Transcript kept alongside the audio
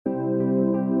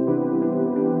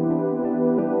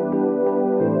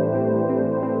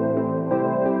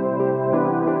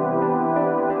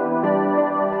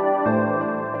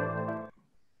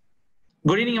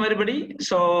Good evening, everybody.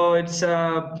 So it's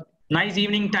a nice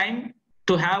evening time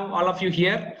to have all of you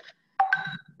here,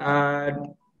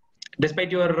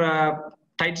 despite your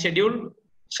tight schedule.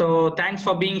 So thanks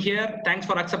for being here. Thanks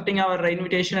for accepting our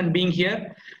invitation and being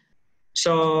here.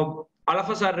 So all of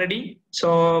us are ready.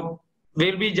 So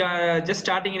we'll be just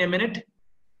starting in a minute,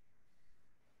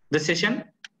 the session.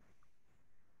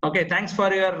 Okay, thanks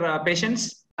for your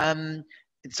patience.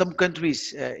 In some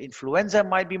countries, influenza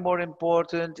might be more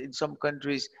important. In some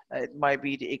countries, it might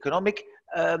be the economic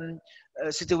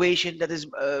situation that is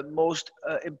most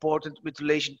important with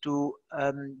relation to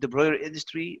the broiler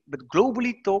industry. But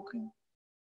globally talking,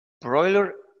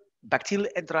 broiler bacterial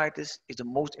enteritis is the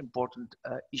most important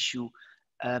issue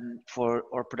for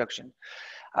our production.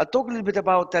 I'll talk a little bit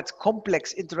about that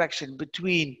complex interaction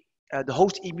between the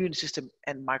host immune system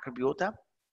and microbiota,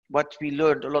 what we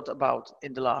learned a lot about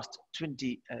in the last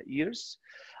 20 years.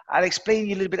 I'll explain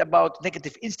you a little bit about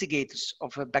negative instigators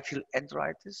of bacterial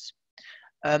enteritis,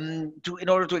 in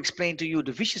order to explain to you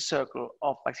the vicious circle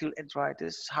of bacterial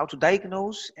enteritis, how to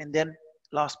diagnose, and then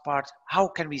last part, how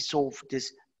can we solve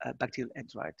this bacterial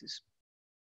enteritis.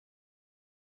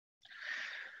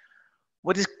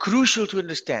 What is crucial to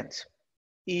understand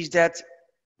is that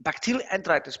bacterial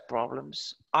enteritis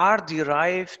problems are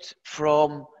derived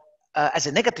from as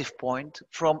a negative point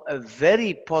from a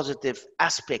very positive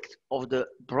aspect of the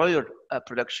broiler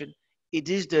production. It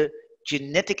is the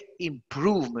genetic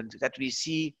improvement that we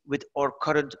see with our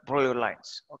current broiler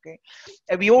lines. Okay,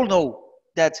 and we all know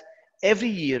that every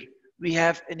year we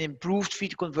have an improved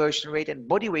feed conversion rate and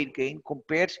body weight gain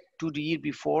compared to the year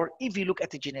before if you look at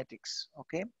the genetics.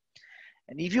 Okay,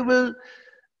 and if you will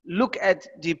look at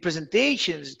the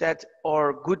presentations that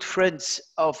our good friends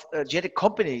of genetic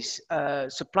companies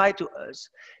supply to us,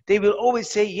 they will always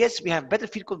say, yes, we have better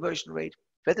feed conversion rate,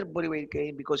 better body weight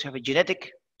gain, because you have a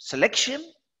genetic selection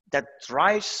that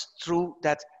drives through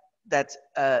that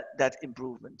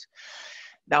improvement.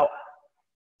 Now,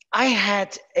 I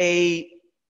had a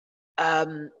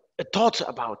thought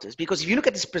about this, because if you look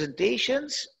at these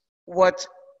presentations, what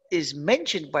is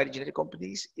mentioned by the genetic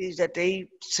companies is that they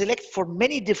select for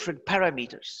many different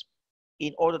parameters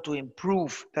in order to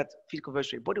improve that feed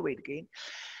conversion rate, body weight gain.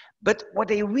 But what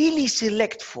they really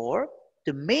select for,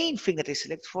 the main thing that they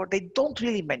select for, they don't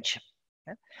really mention.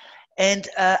 And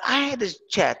I had a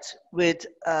chat with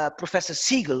Professor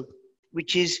Siegel,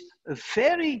 which is a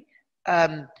very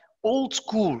old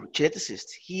school geneticist.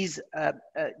 He's a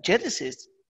geneticist,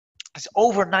 has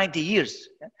over 90 years.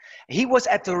 He was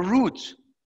at the root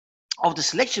of the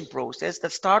selection process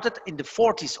that started in the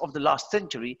 40s of the last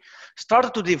century,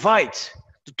 started to divide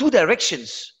the two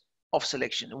directions of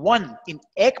selection, one in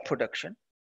egg production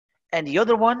and the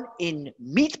other one in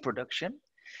meat production.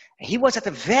 He was at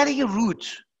the very root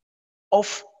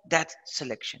of that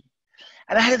selection.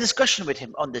 And I had a discussion with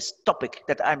him on this topic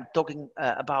that I'm talking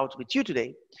about with you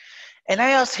today. And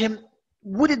I asked him,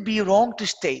 would it be wrong to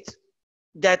state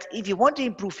that if you want to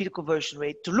improve feed conversion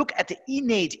rate, to look at the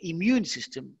innate immune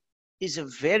system is a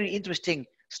very interesting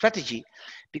strategy,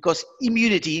 because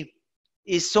immunity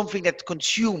is something that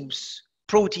consumes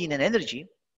protein and energy.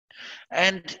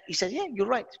 And he said, yeah, you're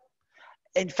right.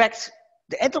 In fact,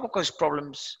 the enterococcus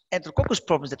problems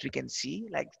that we can see,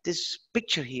 like this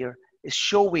picture here is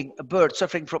showing a bird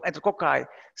suffering from enterococci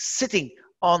sitting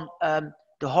on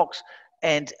the hocks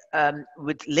and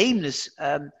with lameness,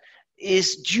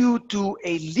 is due to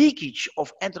a leakage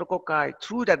of enterococci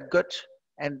through that gut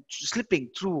and slipping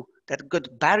through that gut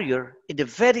barrier in the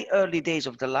very early days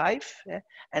of the life,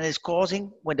 and is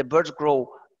causing, when the birds grow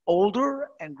older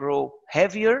and grow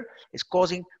heavier, is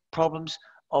causing problems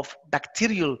of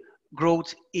bacterial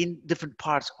growth in different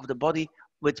parts of the body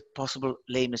with possible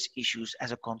lameness issues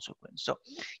as a consequence. So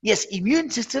yes, immune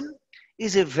system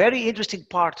is a very interesting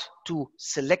part to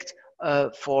select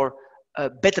for a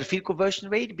better feed conversion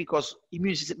rate, because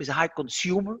immune system is a high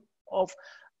consumer of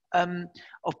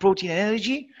protein and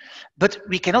energy. But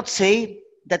we cannot say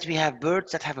that we have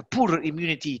birds that have a poorer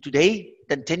immunity today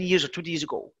than 10 years or 20 years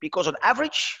ago, because on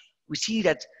average we see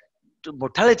that the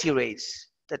mortality rates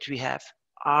that we have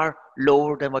are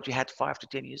lower than what we had 5 to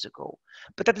 10 years ago.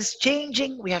 But that is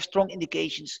changing. We have strong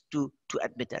indications to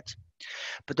admit that.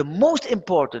 But the most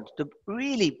important,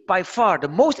 really by far the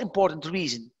most important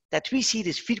reason that we see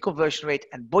this feed conversion rate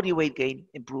and body weight gain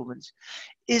improvements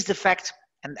is the fact,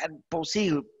 and Paul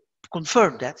Siegel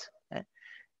confirmed that,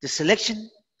 the selection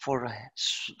for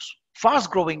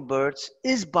fast-growing birds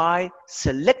is by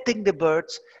selecting the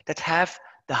birds that have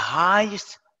the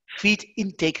highest feed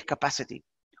intake capacity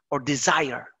or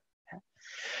desire.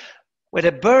 When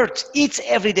a bird eats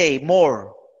every day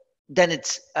more than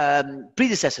its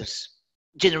predecessors,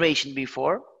 generation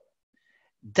before,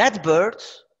 that bird,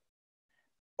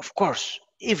 of course,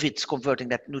 if it's converting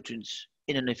that nutrients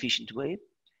in an efficient way,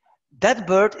 that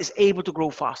bird is able to grow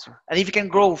faster. And if you can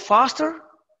grow faster,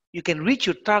 you can reach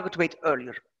your target weight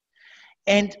earlier.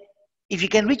 And if you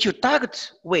can reach your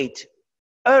target weight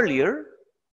earlier,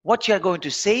 what you are going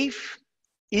to save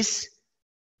is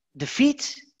the feed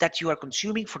that you are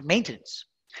consuming for maintenance.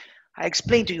 I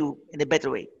explain to you in a better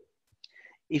way.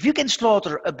 If you can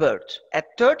slaughter a bird at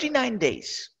 39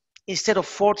 days instead of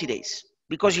 40 days,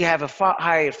 because you have a far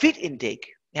higher feed intake,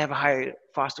 you have a higher,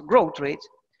 faster growth rate,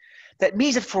 that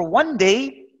means that for 1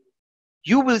 day,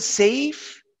 you will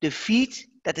save the feed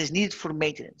that is needed for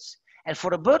maintenance. And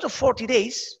for a bird of 40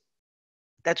 days,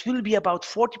 that will be about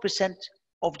 40%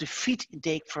 of the feed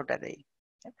intake for that day.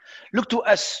 Look to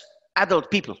us,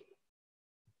 adult people.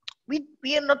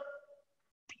 We are not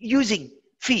using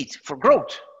feed for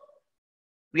growth.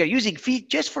 We are using feed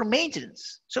just for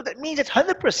maintenance. So that means that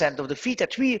 100% of the feed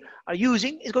that we are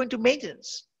using is going to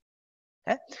maintenance.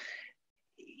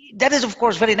 That is, of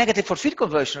course, very negative for feed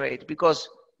conversion rate, because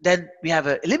then we have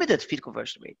a limited feed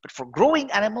conversion rate. But for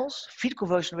growing animals, feed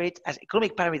conversion rate as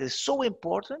economic parameter is so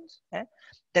important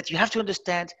that you have to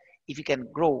understand, if you can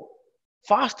grow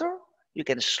faster, you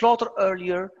can slaughter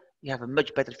earlier, you have a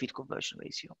much better feed conversion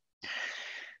ratio.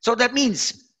 So that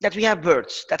means that we have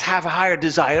birds that have a higher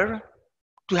desire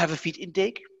to have a feed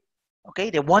intake. Okay,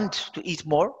 they want to eat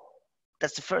more.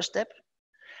 That's the first step.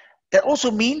 That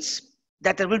also means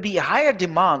that there will be a higher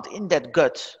demand in that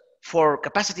gut for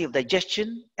capacity of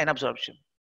digestion and absorption.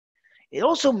 It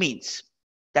also means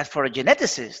that for a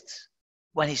geneticist,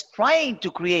 when he's trying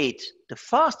to create the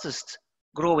fastest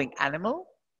growing animal,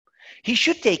 he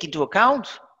should take into account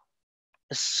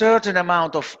a certain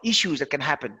amount of issues that can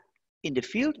happen in the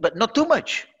field, but not too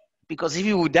much. Because if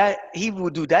he would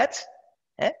do that,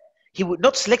 he would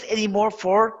not select anymore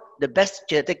for the best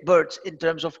genetic birds in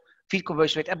terms of feed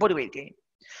conversion rate and body weight gain.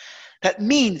 That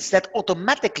means that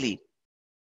automatically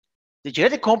the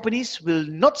genetic companies will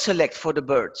not select for the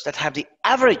birds that have the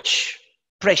average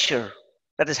pressure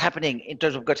that is happening in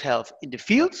terms of gut health in the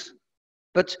field,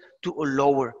 but to a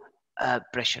lower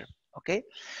pressure. Okay,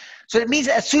 so it means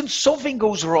that as soon as something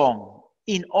goes wrong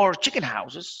in our chicken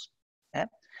houses,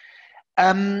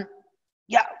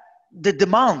 the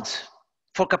demand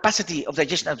for capacity of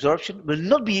digestion and absorption will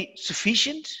not be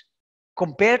sufficient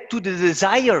compared to the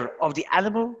desire of the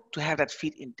animal to have that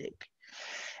feed intake.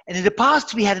 And in the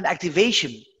past, we had an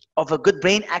activation of a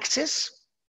gut-brain axis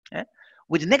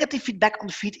with negative feedback on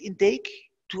the feed intake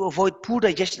to avoid poor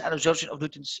digestion and absorption of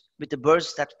nutrients with the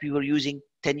birds that we were using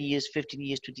 10 years, 15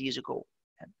 years, 20 years ago.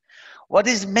 What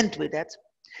is meant with that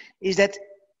is that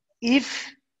if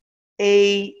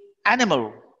an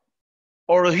animal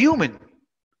or a human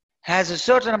has a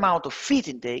certain amount of feed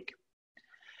intake,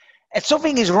 and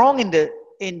something is wrong in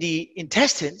the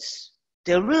intestines,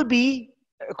 there will be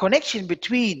a connection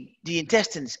between the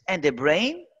intestines and the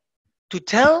brain to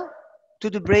tell to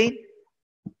the brain,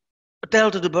 tell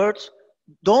to the birds,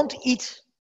 don't eat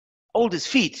all this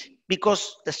feed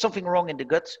because there's something wrong in the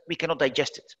gut, we cannot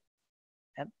digest it.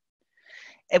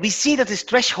 And we see that this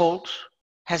threshold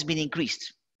has been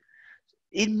increased.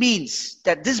 It means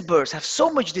that these birds have so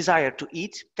much desire to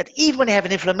eat that even when they have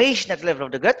an inflammation at the level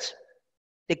of the gut,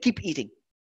 they keep eating.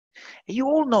 And you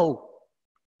all know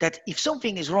that if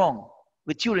something is wrong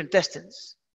with your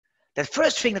intestines, the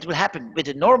first thing that will happen with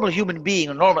a normal human being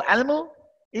or normal animal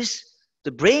is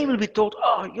the brain will be told,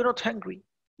 oh, you're not hungry.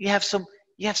 You have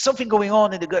something going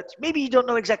on in the gut. Maybe you don't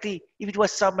know exactly if it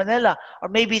was salmonella, or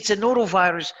maybe it's a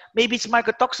norovirus, maybe it's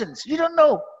mycotoxins. You don't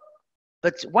know.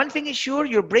 But one thing is sure,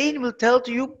 your brain will tell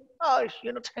to you, oh,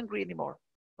 you're not hungry anymore,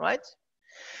 right?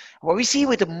 What we see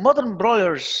with the modern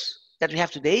broilers that we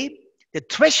have today, the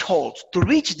threshold to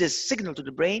reach this signal to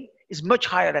the brain is much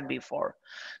higher than before.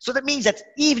 So that means that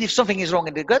even if something is wrong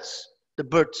in the guts, the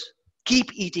birds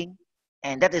keep eating,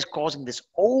 and that is causing this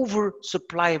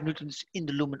oversupply of nutrients in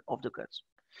the lumen of the gut.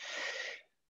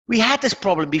 We had this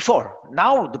problem before.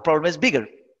 Now the problem is bigger.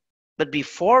 But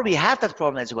before we had that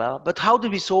problem as well. But how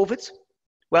do we solve it?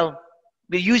 Well,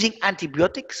 we're using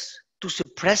antibiotics to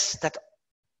suppress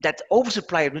that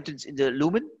oversupply of nutrients in the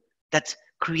lumen that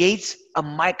creates a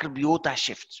microbiota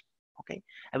shift. Okay?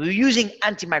 And we're using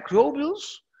antimicrobials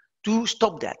to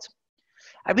stop that.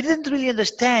 And we didn't really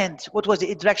understand what was the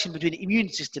interaction between the immune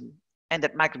system and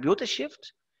that microbiota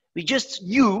shift. We just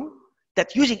knew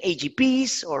that using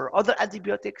AGPs or other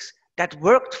antibiotics, that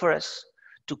worked for us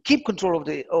to keep control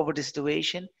over the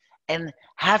situation and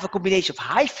have a combination of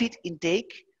high feed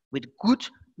intake with good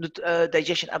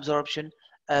digestion absorption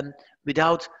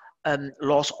without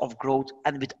loss of growth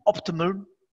and with optimal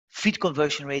feed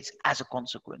conversion rates as a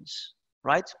consequence,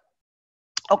 right?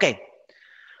 Okay.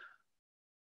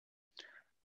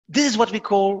 This is what we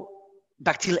call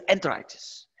bacterial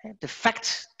enteritis. The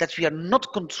fact that we are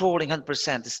not controlling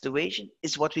 100% the situation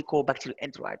is what we call bacterial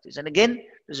enteritis. And again,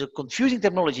 there's a confusing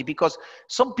terminology because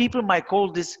some people might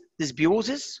call this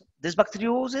dysbiosis,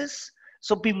 dysbacteriosis.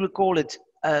 Some people will call it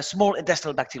small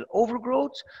intestinal bacterial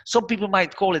overgrowth. Some people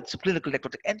might call it subclinical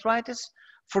necrotic enteritis.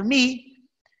 For me,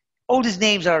 all these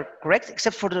names are correct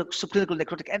except for the subclinical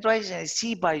necrotic enteritis. And I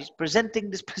see by presenting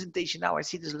this presentation now, I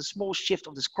see there's a small shift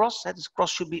of this cross. This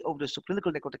cross should be over the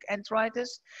subclinical necrotic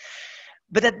enteritis.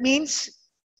 But that means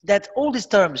that all these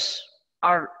terms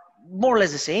are more or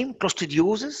less the same,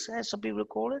 clostridiosis, as some people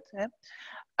call it.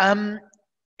 And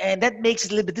that makes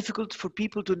it a little bit difficult for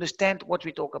people to understand what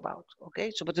we talk about.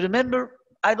 Okay, so but remember,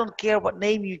 I don't care what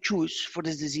name you choose for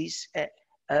this disease.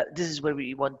 This is where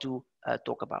we want to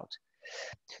talk about.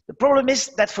 The problem is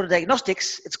that for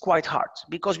diagnostics, it's quite hard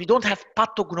because we don't have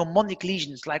pathognomonic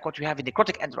lesions like what you have in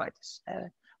necrotic enteritis.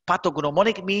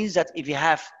 Pathognomonic means that if you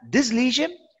have this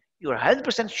lesion, you're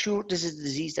 100% sure this is the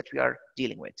disease that we are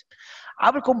dealing with.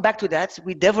 I will come back to that.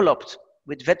 We developed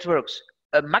with Vetworks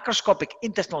a macroscopic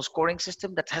intestinal scoring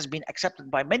system that has been accepted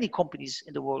by many companies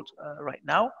in the world right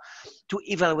now to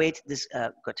evaluate this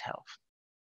gut health.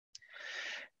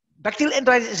 Bacterial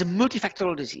enteritis is a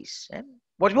multifactorial disease.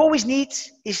 What we always need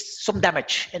is some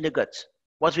damage in the gut,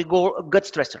 what we call a gut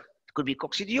stressor. It could be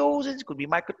coccidiosis, it could be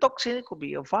mycotoxin, it could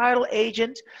be a viral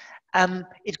agent,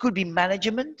 it could be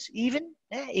management even.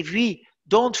 If we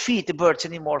don't feed the birds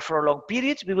anymore for a long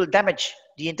period, we will damage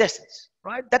the intestines,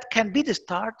 right? That can be the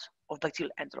start of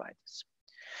bacterial enteritis.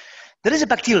 There is a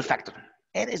bacterial factor,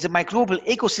 and it's a microbial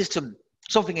ecosystem.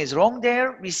 Something is wrong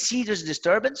there. We see there's a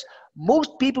disturbance.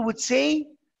 Most people would say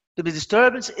the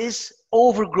disturbance is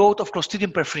overgrowth of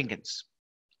Clostridium perfringens.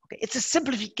 Okay, it's a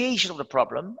simplification of the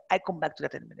problem. I come back to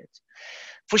that in a minute.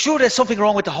 For sure, there's something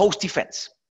wrong with the host defense.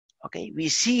 Okay, we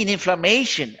see an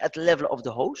inflammation at the level of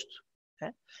the host.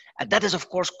 And that is, of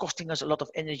course, costing us a lot of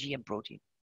energy and protein.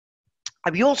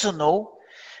 And we also know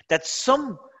that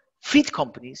some feed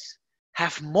companies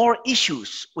have more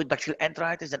issues with bacterial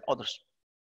enteritis than others.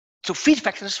 So feed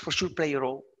factors for sure play a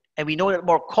role. And we know that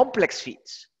more complex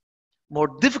feeds, more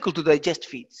difficult to digest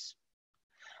feeds,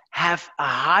 have a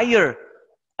higher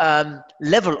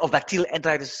level of bacterial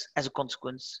enteritis as a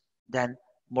consequence than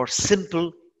more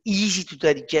simple, easy to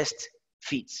digest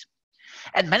feeds.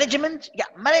 And management, yeah,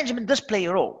 management does play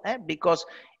a role, because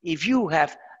if you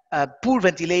have poor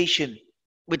ventilation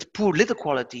with poor litter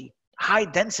quality, high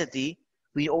density,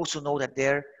 we also know that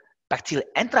their bacterial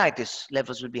enteritis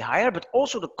levels will be higher, but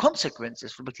also the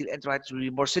consequences for bacterial enteritis will be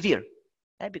more severe,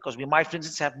 because we might, for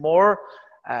instance, have more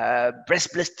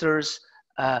breast blisters,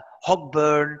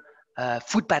 hogburn,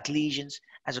 foot pad lesions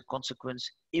as a consequence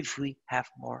if we have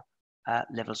more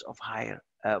levels of higher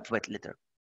wet litter.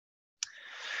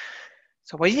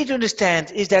 So what you need to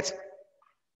understand is that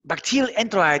bacterial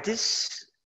enteritis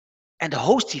and the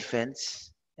host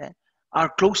defense are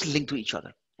closely linked to each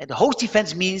other. And the host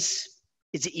defense means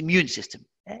it's the immune system.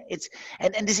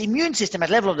 And this immune system at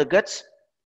the level of the gut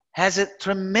has a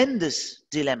tremendous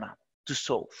dilemma to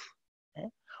solve.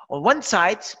 On one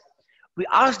side, we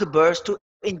ask the birds to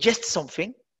ingest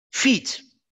something, feed,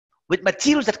 with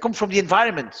materials that come from the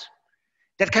environment,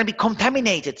 that can be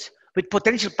contaminated with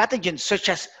potential pathogens such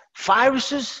as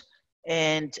viruses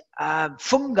and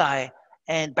fungi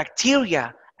and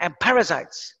bacteria and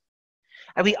parasites.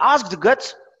 And we ask the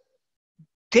gut,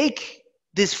 take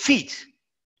this feed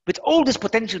with all these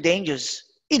potential dangers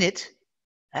in it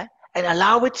and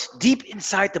allow it deep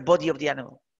inside the body of the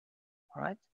animal. All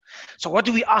right? So what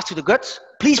do we ask to the gut?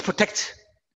 Please protect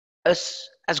us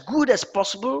as good as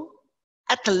possible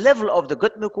at the level of the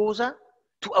gut mucosa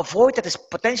to avoid that these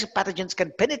potential pathogens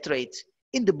can penetrate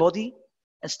in the body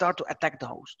and start to attack the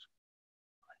host.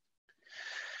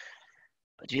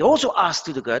 But we also ask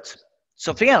to the gut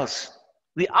something else.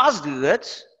 We ask the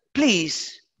gut,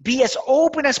 please be as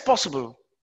open as possible,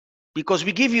 because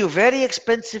we give you very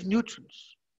expensive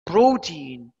nutrients,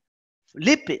 protein,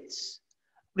 lipids,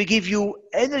 we give you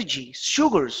energy,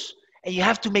 sugars, and you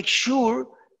have to make sure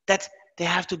that they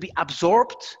have to be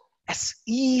absorbed as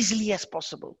easily as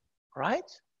possible, right?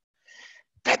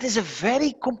 That is a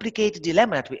very complicated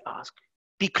dilemma that we ask.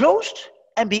 Be closed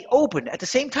and be open at the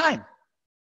same time.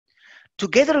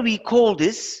 Together we call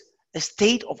this a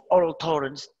state of oral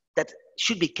tolerance that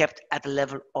should be kept at the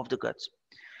level of the gut.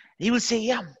 And you will say,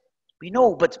 yeah, we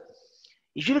know, but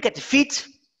if you look at the feed,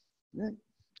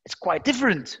 it's quite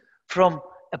different from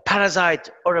a parasite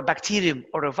or a bacterium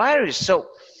or a virus. So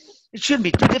It shouldn't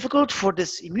be too difficult for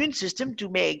this immune system to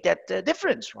make that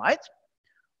difference, right?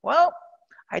 Well,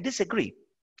 I disagree.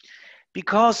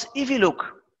 Because if you look,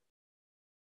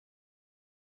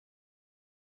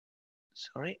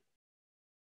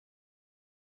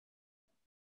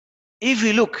 if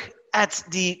we look at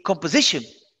the composition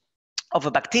of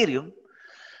a bacterium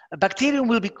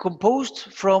will be composed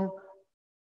from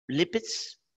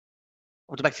lipids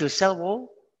of the bacterial cell wall,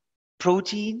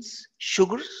 proteins,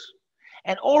 sugars,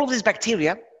 and all of these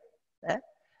bacteria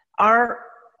are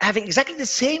having exactly the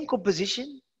same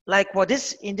composition like what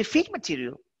is in the feed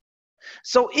material.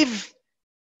 So if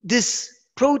these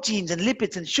proteins and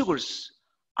lipids and sugars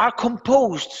are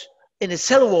composed in a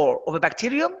cell wall of a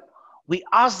bacterium, we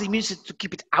ask the immune system to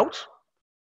keep it out.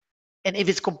 And if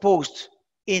it's composed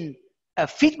in a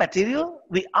feed material,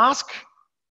 we ask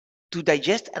to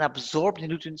digest and absorb the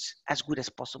nutrients as good as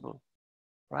possible,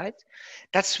 right?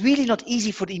 That's really not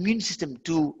easy for the immune system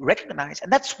to recognize.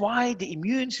 And that's why the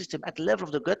immune system at the level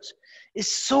of the gut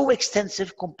is so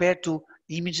extensive compared to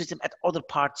the immune system at other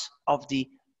parts of the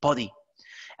body.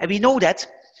 And we know that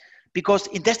because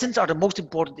intestines are the most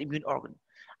important immune organ.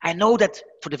 I know that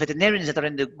for the veterinarians that are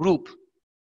in the group,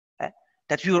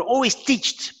 that we were always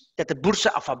taught that the bursa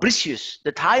of Fabricius,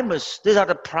 the thymus, these are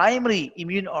the primary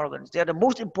immune organs. They are the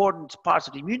most important parts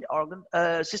of the immune organ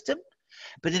system.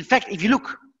 But in fact, if you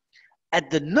look at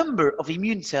the number of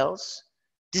immune cells,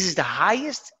 this is the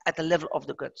highest at the level of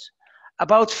the gut.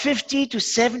 About 50 to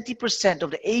 70%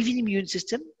 of the avian immune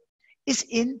system is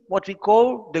in what we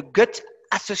call the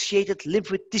gut-associated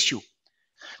lymphoid tissue.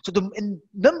 So the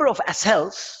number of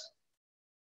cells,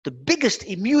 the biggest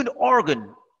immune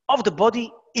organ of the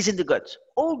body is in the gut.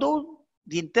 Although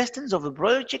the intestines of a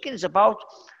broiler chicken is about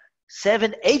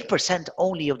 7–8%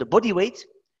 only of the body weight,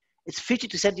 it's 50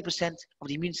 to 70% of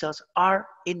the immune cells are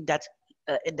in that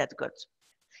gut.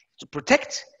 To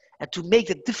protect and to make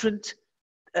the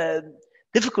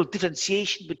difficult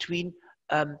differentiation between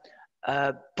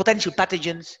potential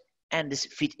pathogens and these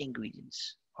feed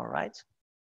ingredients. All right.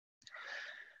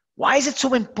 Why is it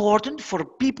so important for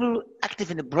people active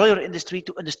in the broiler industry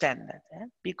to understand that?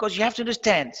 Because you have to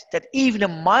understand that even a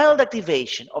mild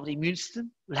activation of the immune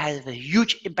system will have a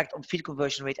huge impact on feed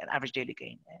conversion rate and average daily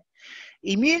gain.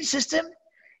 Immune system,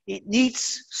 it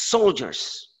needs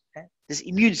soldiers, these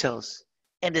immune cells.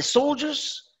 And the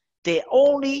soldiers, they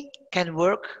only can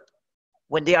work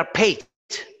when they are paid.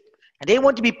 And they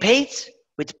want to be paid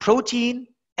with protein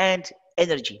and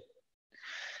energy.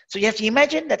 So you have to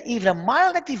imagine that even a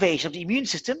mild activation of the immune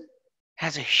system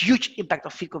has a huge impact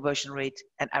on feed conversion rate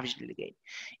and average daily gain.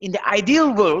 In the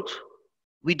ideal world,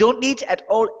 we don't need at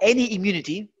all any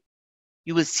immunity.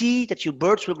 You will see that your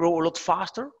birds will grow a lot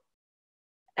faster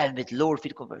and with lower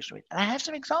feed conversion rate. And I have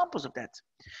some examples of that.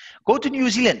 Go to New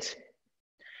Zealand.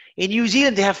 In New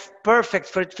Zealand, they have perfect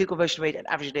feed conversion rate and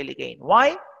average daily gain.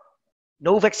 Why?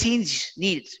 No vaccines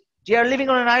needed. They are living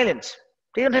on an island.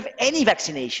 They don't have any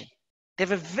vaccination. They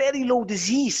have a very low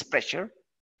disease pressure.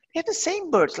 They have the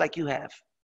same birds like you have.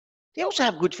 They also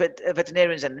have good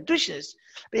veterinarians and nutritionists,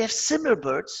 but they have similar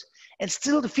birds, and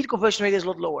still the feed conversion rate is a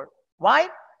lot lower. Why?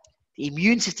 The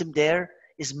immune system there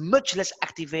is much less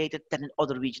activated than in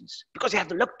other regions because they have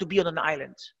the luck to be on an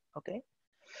island. Okay?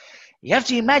 You have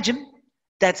to imagine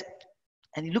that,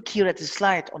 and you look here at the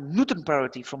slide on nutrient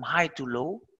priority from high to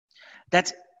low,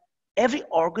 that every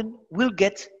organ will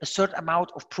get a certain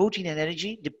amount of protein and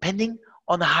energy depending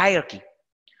on the hierarchy.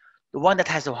 The one that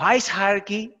has the highest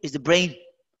hierarchy is the brain,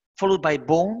 followed by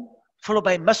bone, followed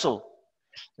by muscle.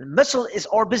 The muscle is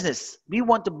our business. We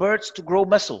want the birds to grow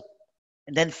muscle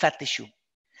and then fat tissue.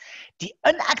 The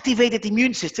unactivated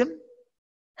immune system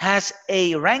has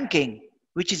a ranking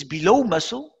which is below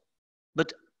muscle,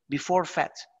 but before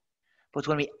fat. But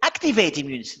when we activate the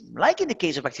immune system, like in the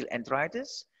case of bacterial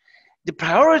enteritis, the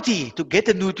priority to get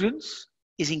the nutrients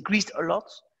is increased a lot,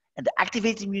 and the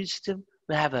activated immune system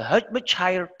will have a much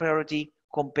higher priority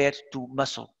compared to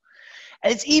muscle.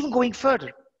 And it's even going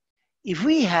further. If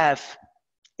we have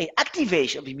an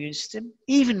activation of the immune system,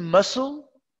 even muscle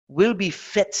will be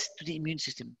fed to the immune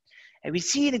system. And we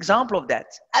see an example of that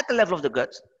at the level of the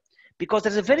gut, because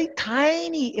there's a very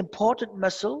tiny important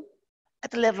muscle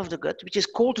at the level of the gut, which is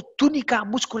called the tunica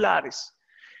muscularis.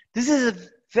 This is a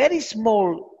very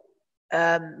small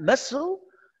muscle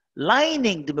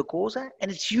lining the mucosa,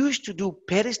 and it's used to do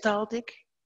peristaltic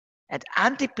and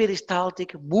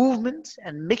antiperistaltic movement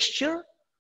and mixture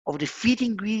of the feed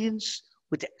ingredients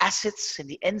with the acids and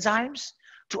the enzymes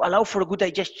to allow for a good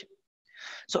digestion.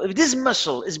 So if this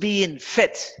muscle is being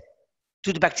fed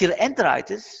to the bacterial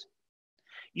enteritis,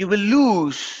 you will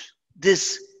lose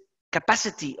this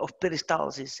capacity of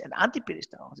peristalsis and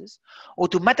anti-peristalsis,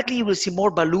 automatically you will see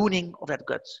more ballooning of that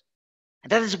gut.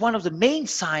 And that is one of the main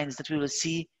signs that we will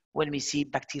see when we see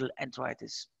bacterial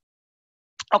enteritis.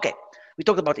 Okay, we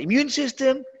talked about the immune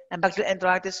system and bacterial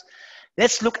enteritis.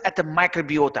 Let's look at the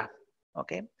microbiota.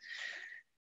 Okay,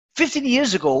 15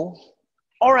 years ago,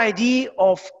 our idea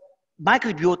of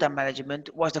microbiota management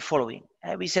was the following.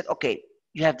 We said, okay,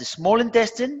 you have the small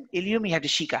intestine, ileum, you have the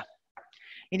ceca.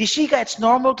 In the ceca, it's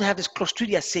normal to have this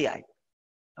Clostridia ceae.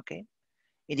 Okay,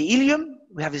 in the ileum,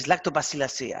 we have this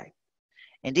Lactobacillus ceae.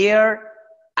 And they are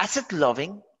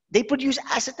acid-loving. They produce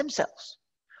acid themselves.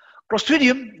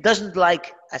 Clostridium doesn't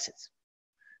like acid.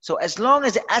 So as long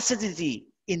as the acidity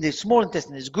in the small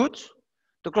intestine is good,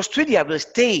 the Clostridia will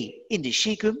stay in the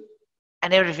cecum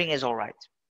and everything is all right.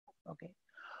 Okay.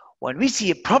 When we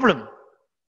see a problem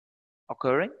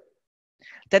occurring,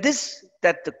 that is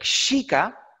that the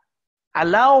ceca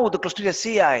allow the Clostridia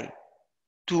ceae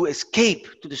to escape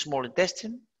to the small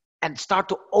intestine and start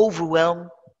to overwhelm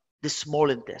the small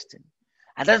intestine.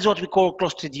 And that's what we call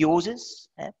clostridiosis.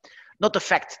 Not the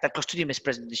fact that Clostridium is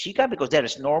present in the ceca, because that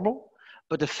is normal,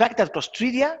 but the fact that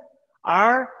Clostridia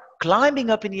are climbing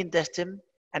up in the intestine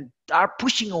and are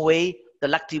pushing away the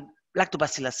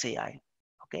Lactobacillus ceae.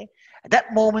 Okay? At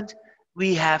that moment,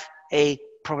 we have a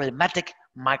problematic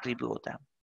microbiota.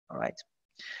 All right?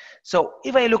 So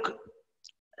if I look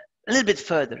a little bit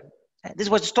further, this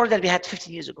was the story that we had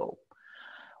 15 years ago.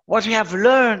 What we have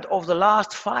learned over the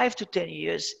last 5 to 10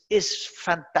 years is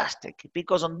fantastic,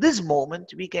 because on this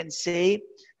moment we can say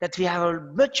that we have a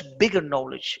much bigger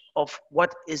knowledge of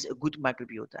what is a good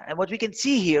microbiota. And what we can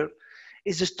see here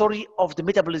is the story of the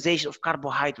metabolization of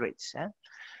carbohydrates.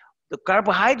 The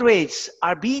carbohydrates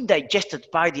are being digested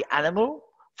by the animal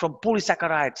from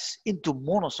polysaccharides into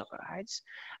monosaccharides.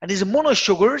 And these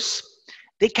monosugars,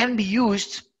 they can be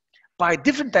used by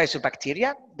different types of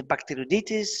bacteria, the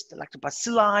Bacteroidetes, the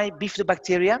Lactobacilli,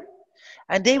 bifidobacteria,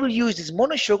 and they will use these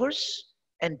monosugars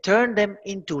and turn them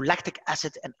into lactic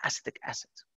acid and acetic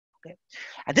acid. Okay,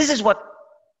 and this is what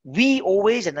we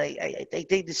always, and I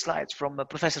take the slides from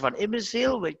Professor van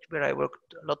Immerseel, where I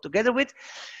worked a lot together with.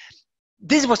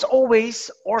 This was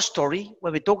always our story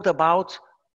when we talked about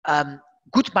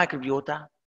good microbiota.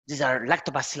 These are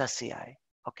Lactobacillus ceae,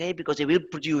 okay, because they will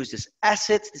produce this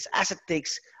acid. This acid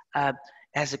takes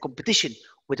has a competition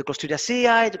with the Clostridia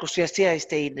ceae. The Clostridia ceae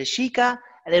stay in the ceca,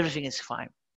 and everything is fine.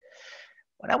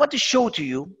 What I want to show to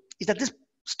you is that this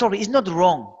story is not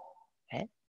wrong,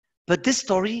 but this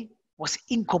story was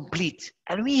incomplete.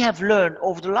 And we have learned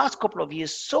over the last couple of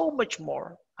years so much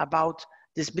more about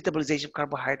this metabolization of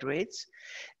carbohydrates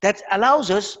that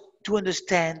allows us to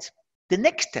understand the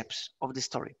next steps of the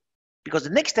story. Because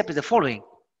the next step is the following.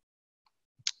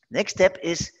 Next step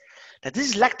is that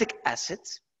this lactic acid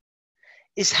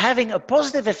is having a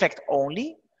positive effect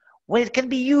only when it can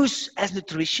be used as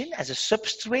nutrition, as a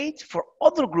substrate for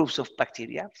other groups of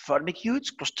bacteria,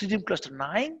 Firmicutes, Clostridium cluster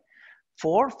 9,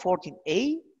 4,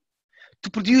 14A, to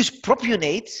produce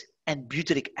propionate and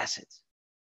butyric acid.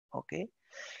 Okay.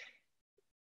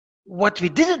 What we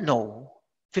didn't know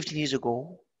 15 years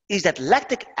ago is that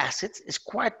lactic acid is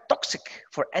quite toxic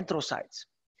for enterocytes.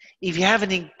 If you have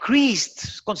an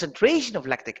increased concentration of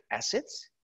lactic acid,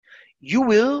 you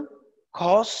will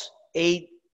cause a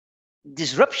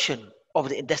disruption of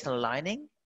the intestinal lining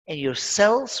and your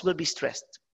cells will be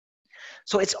stressed.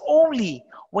 So it's only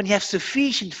when you have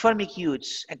sufficient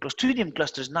Firmicutes and Clostridium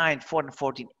clusters 9, 4, and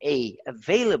 14A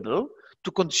available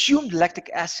to consume the lactic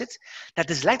acid that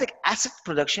this lactic acid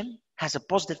production has a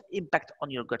positive impact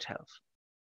on your gut health.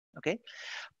 Okay?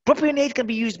 Propionate can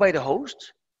be used by the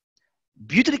host.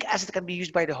 Butyric acid can be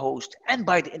used by the host and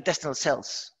by the intestinal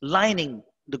cells lining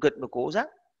the gut mucosa.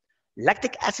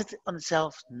 Lactic acid on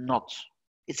itself, not.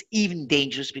 It's even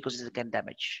dangerous because it can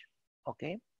damage.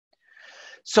 Okay?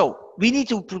 So we need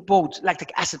to promote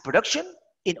lactic acid production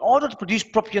in order to produce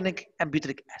propionic and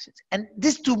butyric acid. And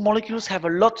these two molecules have a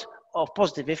lot of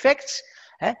positive effects.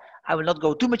 I will not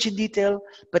go too much in detail,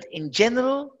 but in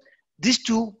general, these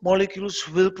two molecules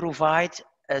will provide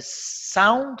a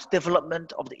sound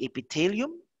development of the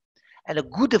epithelium and a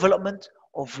good development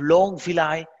of long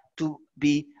villi to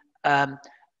be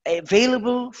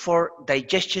available for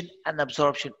digestion and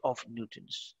absorption of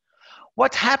nutrients.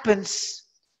 What happens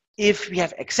if we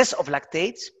have excess of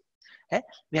lactate?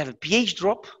 We have a pH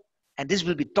drop, and this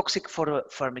will be toxic for the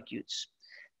Firmicutes.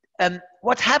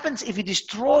 What happens if we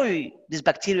destroy this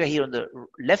bacteria here on the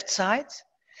left side?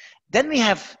 Then we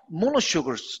have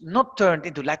monosugars not turned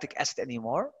into lactic acid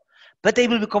anymore, but they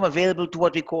will become available to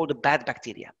what we call the bad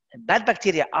bacteria. And bad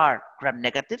bacteria are gram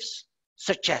negatives,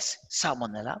 such as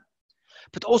Salmonella.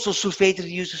 but also sulfate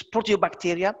reducers,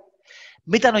 proteobacteria,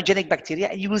 methanogenic bacteria,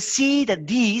 and you will see that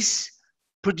these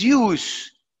produce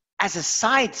as a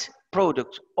side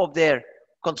product of their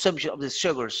consumption of the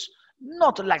sugars,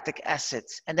 not lactic acid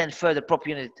and then further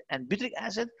propionate and butyric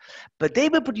acid, but they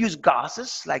will produce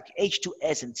gases like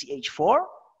H2S and CH4,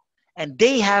 and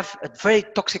they have a very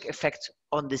toxic effect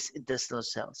on these intestinal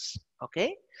cells.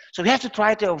 Okay, so we have to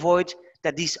try to avoid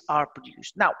that these are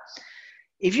produced. Now,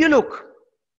 if you look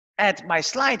at my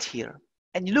slide here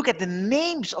and you look at the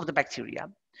names of the bacteria,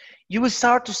 you will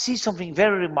start to see something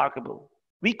very remarkable.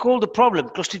 We call the problem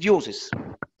Clostridiosis,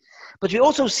 but we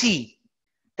also see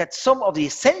that some of the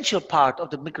essential part of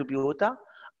the microbiota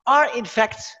are in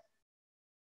fact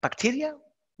bacteria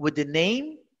with the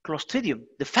name Clostridium.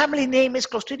 The family name is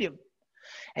Clostridium.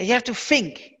 And you have to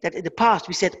think that in the past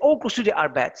we said all Clostridia are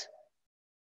bad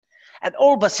and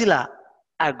all Bacilla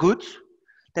are good,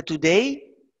 that today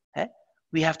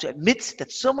we have to admit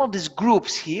that some of these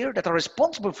groups here that are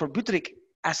responsible for butyric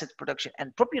acid production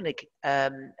and propionic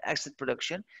acid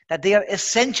production, that they are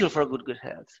essential for good gut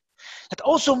health. That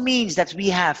also means that we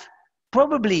have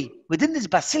probably within this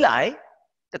bacilli,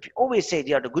 that we always say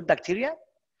they are the good bacteria,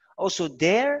 also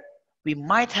there we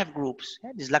might have groups,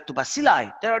 these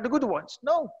lactobacilli, they are the good ones.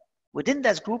 No, within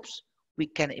those groups, we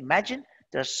can imagine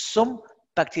there are some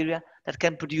bacteria that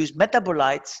can produce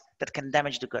metabolites that can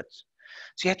damage the gut.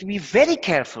 So you have to be very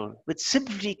careful with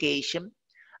simplification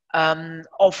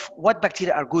of what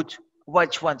bacteria are good,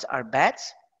 which ones are bad.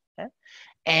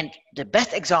 And the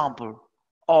best example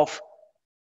of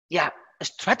a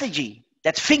strategy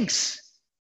that thinks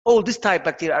all this type of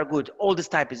bacteria are good, all this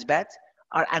type is bad,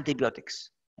 are antibiotics.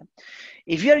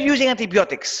 If you are using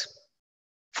antibiotics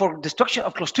for destruction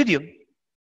of Clostridium,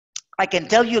 I can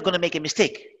tell you're going to make a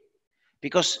mistake,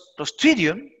 because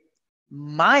Clostridium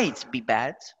might be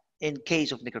bad in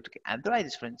case of necrotic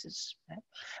enteritis, for instance.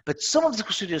 But some of the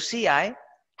Clostridioideae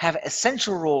have an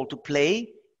essential role to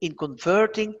play in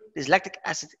converting this lactic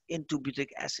acid into butyric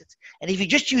acid. And if you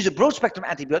just use a broad spectrum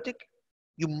antibiotic,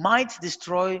 you might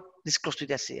destroy this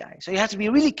Clostridioideae. So you have to be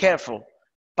really careful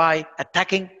by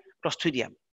attacking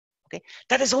Clostridium. Okay?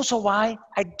 That is also why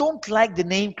I don't like the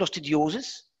name Clostridiosis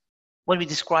when we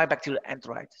describe bacterial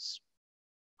enteritis.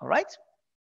 All right?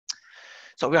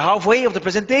 So we're halfway of the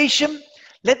presentation.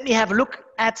 Let me have a look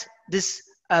at this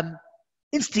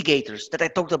instigators that I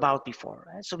talked about before.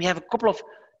 Right? So we have a couple of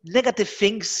negative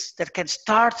things that can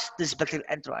start this bacterial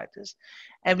enteritis.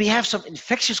 And we have some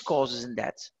infectious causes in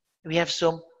that. We have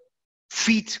some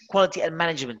feed quality and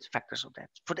management factors of that.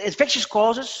 For the infectious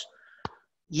causes,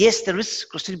 yes, there is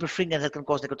Clostridium perfringens that can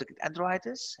cause necrotic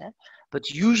enteritis. But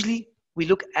usually we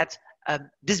look at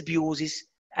dysbiosis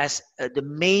as the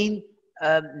main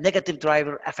negative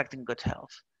driver affecting gut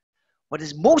health. What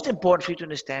is most important for you to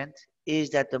understand is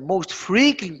that the most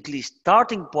frequently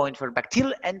starting point for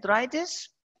bacterial enteritis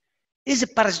is a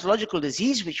parasitological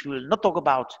disease, which we will not talk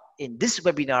about in this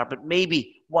webinar, but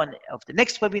maybe one of the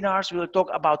next webinars we will talk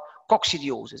about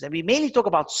coccidiosis. And we mainly talk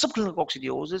about subclinical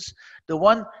coccidiosis, the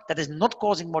one that is not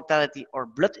causing mortality or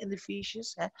blood in the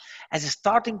feces, as a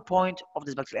starting point of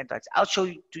this bacterial enteritis. I'll show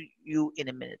you to you in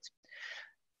a minute.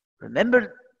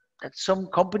 Remember that some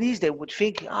companies, they would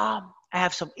think, I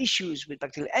have some issues with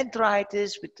bacterial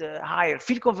enteritis, with the higher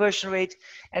feed conversion rate,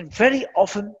 and very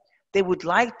often they would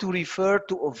like to refer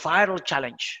to a viral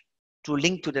challenge to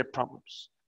link to their problems.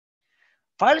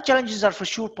 Viral challenges are for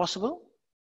sure possible,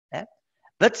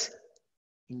 but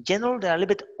in general, they are a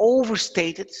little bit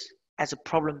overstated as a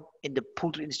problem in the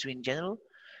poultry industry in general.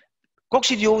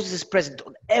 Coccidiosis is present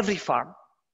on every farm,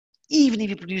 even if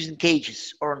you produce in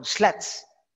cages or on sleds.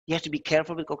 You have to be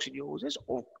careful with coccidiosis.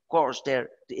 Of course, there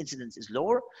the incidence is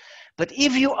lower. But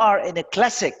if you are in a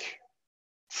classic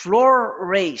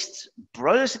floor-raised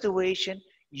broiler situation,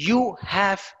 you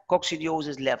have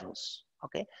coccidiosis levels,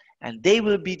 okay? And they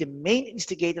will be the main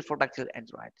instigator for bacterial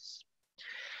enteritis.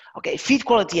 Okay, feed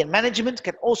quality and management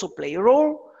can also play a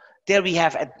role. There we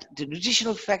have the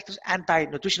nutritional factors,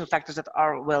 anti-nutritional factors that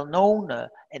are well known,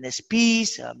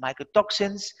 NSPs,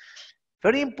 mycotoxins.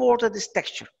 Very important is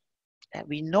texture. And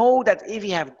we know that if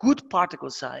you have good particle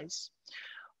size,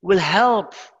 will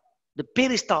help the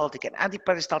peristaltic and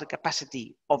antiperistaltic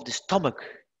capacity of the stomach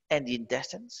and the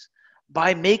intestines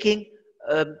by making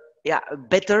a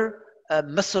better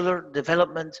muscular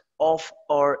development of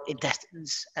our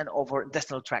intestines and of our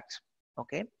intestinal tract.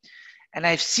 Okay, and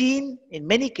I've seen in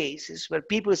many cases where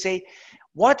people say,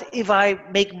 what if I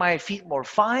make my feed more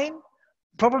fine?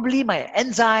 Probably my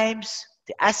enzymes,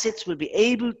 the acids will be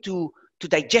able to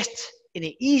digest in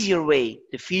an easier way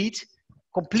the feed.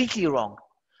 Completely wrong.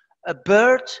 A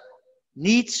bird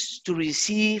needs to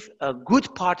receive a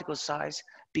good particle size,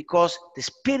 because this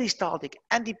peristaltic,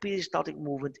 anti-peristaltic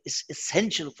movement is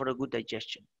essential for a good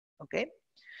digestion. Okay?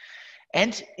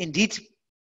 And indeed,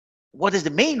 what is the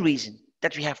main reason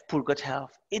that we have poor gut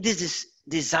health? It is this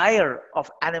desire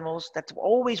of animals that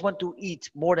always want to eat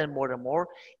more and more and more,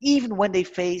 even when they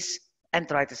face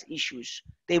enteritis issues.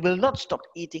 They will not stop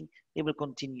eating, they will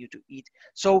continue to eat.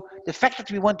 So the fact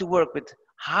that we want to work with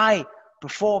high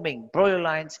performing broiler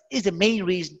lines is the main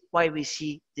reason why we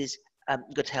see this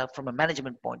gut health from a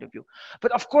management point of view.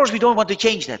 But of course, we don't want to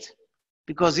change that,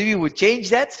 because if we would change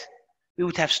that, we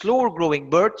would have slower growing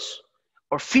birds,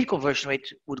 or feed conversion rate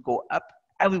would go up,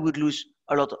 and we would lose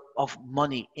a lot of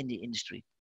money in the industry.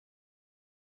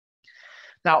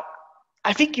 Now,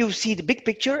 I think you see the big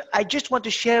picture. I just want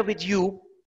to share with you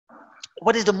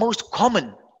what is the most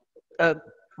common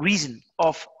reason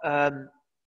of, I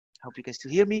hope you can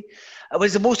still hear me, what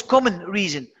is the most common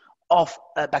reason of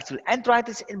bacterial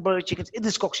enteritis in broiler chickens? It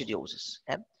is coccidiosis.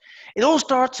 It all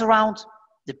starts around,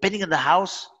 depending on the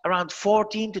house, around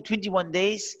 14 to 21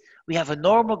 days. We have a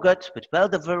normal gut with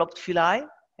well-developed villi.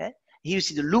 Here you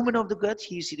see the lumen of the gut,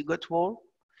 here you see the gut wall.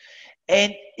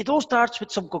 And it all starts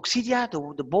with some coccidia,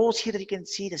 the balls here that you can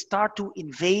see, that start to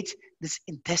invade these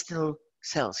intestinal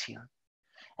cells here.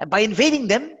 And by invading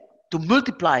them to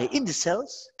multiply in the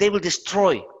cells, they will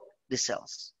destroy the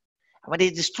cells. And when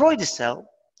they destroy the cell,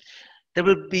 there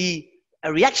will be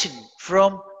a reaction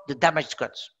from the damaged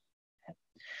gut.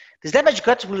 This damaged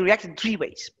gut will react in three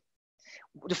ways.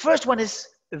 The first one is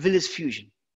a villus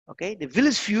fusion. Okay, the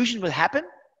villus fusion will happen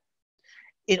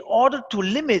in order to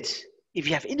limit, if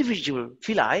you have individual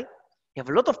villi, you have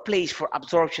a lot of place for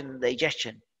absorption and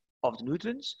digestion of the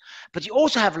nutrients, but you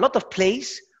also have a lot of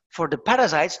place for the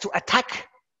parasites to attack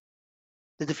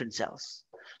the different cells.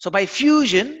 So by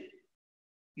fusion,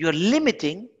 you're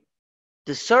limiting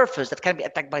the surface that can be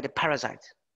attacked by the parasite,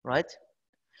 right?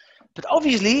 But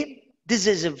obviously, this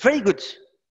is a very good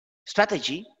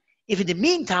strategy if in the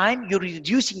meantime you're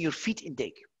reducing your feed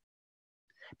intake.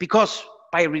 Because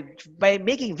by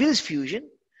making villus fusion,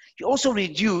 you also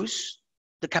reduce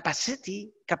the capacity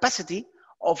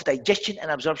of digestion and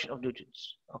absorption of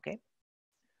nutrients. Okay?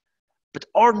 But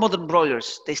our modern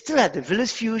broilers, they still have the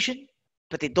villus fusion,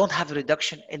 but they don't have a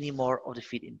reduction anymore of the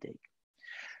feed intake.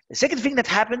 The second thing that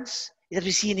happens is that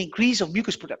we see an increase of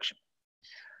mucus production.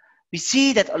 We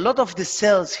see that a lot of the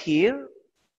cells here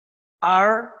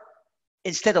are,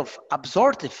 instead of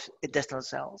absorptive intestinal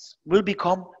cells, will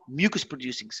become mucus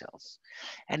producing cells.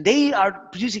 And they are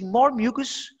producing more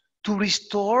mucus to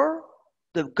restore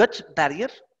the gut barrier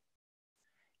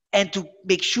and to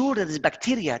make sure that the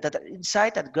bacteria that are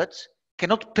inside that gut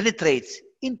cannot penetrate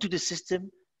into the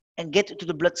system and get to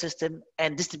the blood system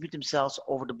and distribute themselves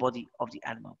over the body of the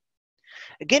animal.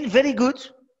 Again, very good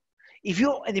if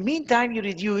you, in the meantime, you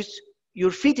reduce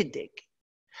your feed intake.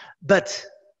 But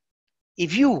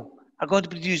if you are going to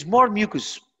produce more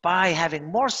mucus by having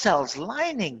more cells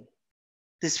lining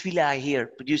this villi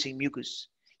here producing mucus,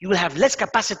 you will have less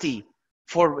capacity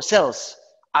for cells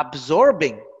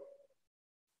absorbing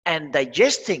and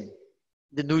digesting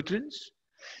the nutrients.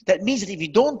 That means that if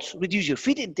you don't reduce your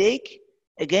feed intake,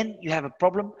 again, you have a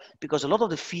problem, because a lot of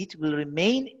the feed will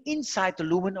remain inside the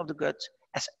lumen of the gut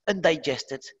as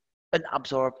undigested,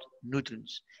 unabsorbed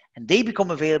nutrients. And they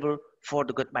become available for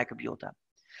the gut microbiota.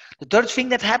 The third thing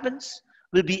that happens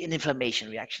will be an inflammation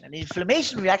reaction. An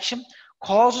inflammation reaction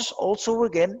causes also,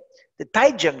 again, the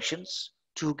tight junctions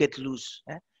to get loose,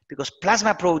 because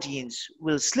plasma proteins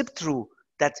will slip through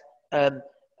that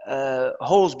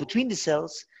holes between the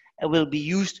cells and will be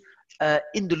used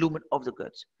in the lumen of the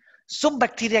gut. Some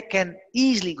bacteria can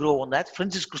easily grow on that. For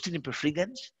instance, Clostridium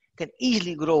perfringens can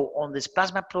easily grow on this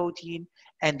plasma protein,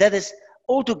 and that is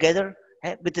altogether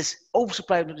with this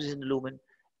oversupply of nutrients in the lumen,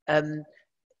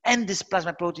 and these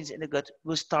plasma proteins in the gut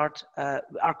will start,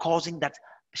 are causing that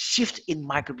shift in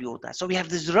microbiota. So we have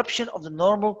disruption of the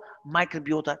normal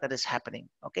microbiota that is happening.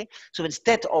 Okay, so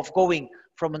instead of going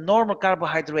from a normal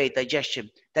carbohydrate digestion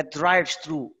that drives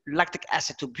through lactic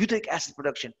acid to butyric acid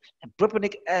production and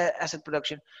propionic acid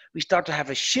production, we start to have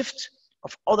a shift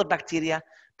of other bacteria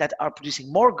that are producing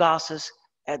more gases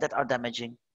that are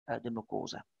damaging the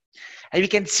mucosa. And we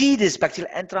can see this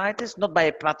bacterial enteritis not by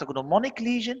a pathognomonic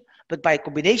lesion, but by a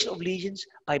combination of lesions,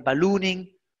 by ballooning,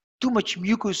 too much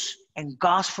mucus and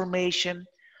gas formation.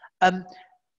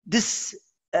 This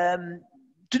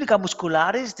tunica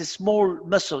muscularis, the small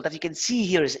muscle that you can see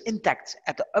here, is intact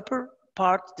at the upper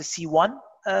part, the C1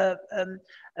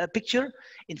 picture.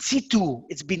 In C2,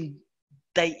 it's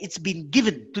been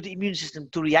given to the immune system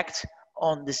to react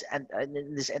on this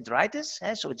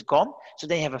enteritis, so it's gone. So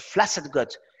they have a flaccid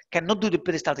gut cannot do the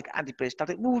peristaltic,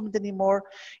 anti-peristaltic movement anymore.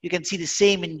 You can see the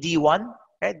same in D1.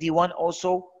 D1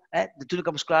 also, the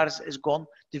tunica muscularis is gone.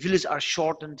 The villi are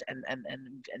shortened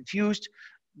and fused.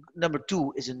 Number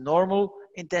 2 is a normal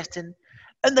intestine.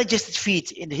 Undigested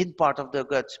feed in the hind part of the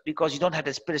gut because you don't have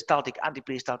this peristaltic,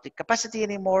 anti-peristaltic capacity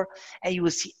anymore, and you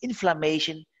will see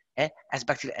inflammation as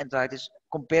bacterial enteritis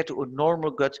compared to a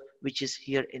normal gut, which is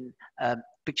here in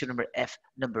picture number F,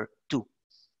 number 2.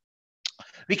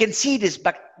 We can see this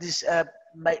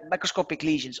microscopic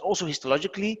lesions also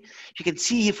histologically. You can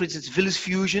see here, for instance, villus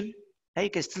fusion.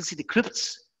 You can still see the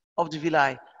crypts of the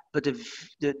villi, but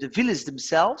the villi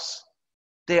themselves,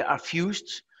 they are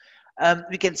fused.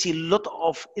 We can see a lot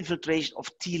of infiltration of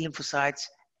T lymphocytes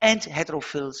and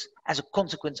heterophils as a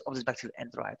consequence of this bacterial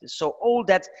enteritis. So all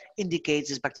that indicates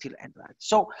this bacterial enteritis.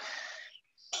 So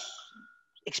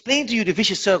explain to you the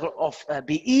vicious circle of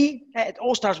BE. It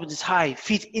all starts with this high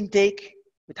feed intake,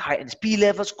 with high NSP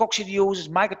levels, coccidiosis,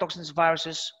 mycotoxins,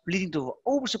 viruses, leading to an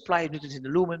oversupply of nutrients in the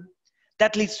lumen.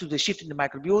 That leads to the shift in the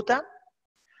microbiota.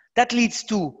 That leads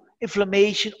to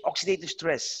inflammation, oxidative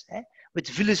stress, with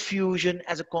villus fusion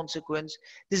as a consequence.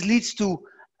 This leads to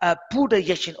poor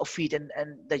digestion of feed and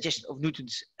digestion of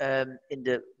nutrients in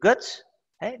the gut,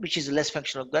 which is a less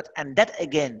functional gut. And that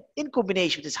again, in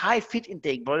combination with this high feed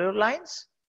intake borderlines,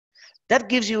 that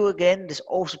gives you again this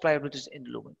oversupply of nutrients in the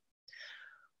lumen.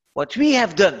 What we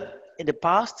have done in the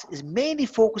past is mainly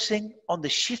focusing on the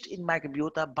shift in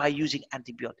microbiota by using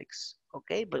antibiotics.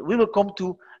 Okay, but we will come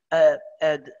to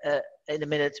in a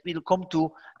minute, we will come to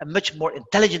a much more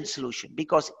intelligent solution,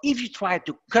 because if you try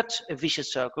to cut a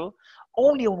vicious circle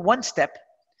only on one step,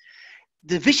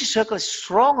 the vicious circle is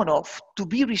strong enough to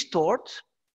be restored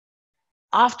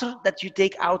after that you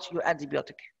take out your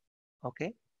antibiotic.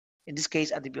 Okay, in this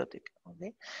case antibiotic.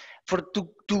 Okay,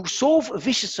 to solve a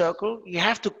vicious circle, you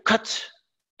have to cut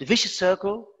the vicious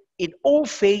circle in all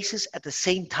phases at the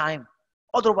same time.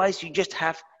 Otherwise, you just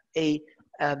have a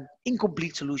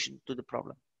incomplete solution to the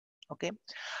problem. Okay,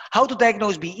 how to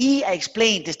diagnose BE? I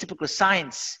explained this typical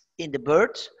signs in the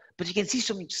bird, but you can see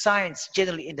some signs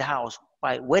generally in the house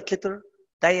by wet litter,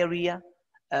 diarrhea,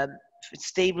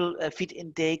 stable feed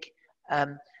intake,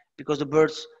 because the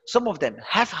birds, some of them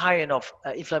have high enough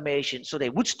inflammation, so they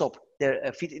would stop their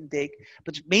feed intake,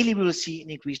 but mainly we will see an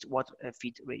increased water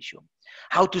feed ratio.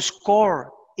 How to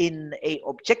score in an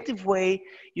objective way?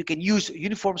 You can use a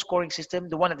uniform scoring system.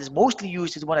 The one that is mostly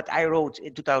used is the one that I wrote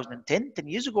in 2010, 10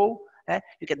 years ago.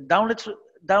 You can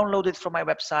download it from my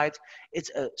website.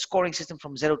 It's a scoring system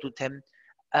from 0 to 10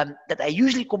 that I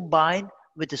usually combine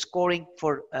with the scoring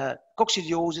for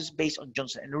coccidiosis based on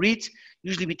Johnson and Reed.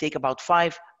 Usually we take about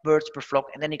 5 birds per flock,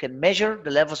 and then you can measure the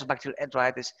levels of bacterial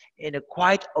enteritis in a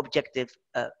quite objective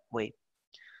way.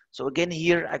 So again,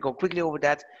 here I go quickly over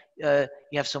that. You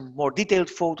have some more detailed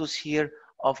photos here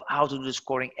of how to do the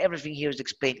scoring. Everything here is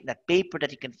explained in that paper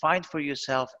that you can find for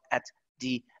yourself at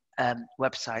the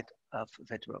website of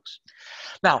Vetworks.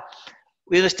 Now,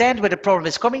 we understand where the problem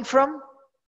is coming from.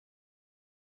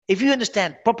 If you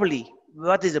understand properly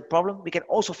what is the problem, we can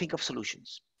also think of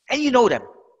solutions. And you know them.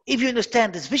 If you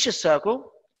understand this vicious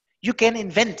circle, you can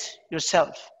invent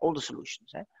yourself all the solutions.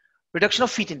 Reduction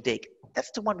of feed intake.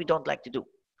 That's the one we don't like to do.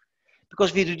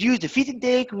 Because if we reduce the feed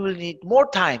intake, we will need more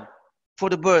time for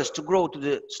the birds to grow to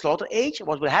the slaughter age.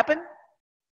 What will happen?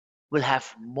 We'll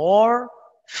have more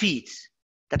feed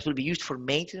that will be used for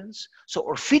maintenance. So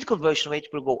our feed conversion rate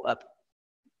will go up.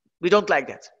 We don't like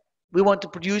that. We want to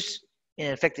produce in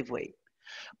an effective way.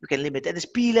 We can limit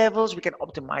NSP levels. We can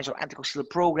optimize our anticoccidial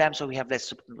program so we have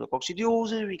less subclinical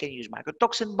coccidiosis. We can use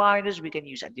mycotoxin binders. We can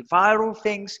use antiviral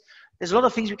things. There's a lot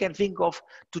of things we can think of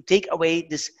to take away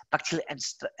this bacterial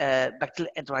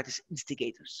enteritis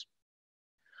instigators.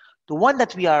 The one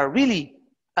that we are really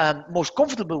most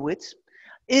comfortable with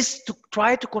is to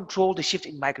try to control the shift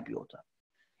in microbiota.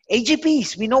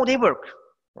 AGPs, we know they work,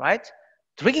 right?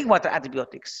 Drinking water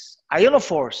antibiotics,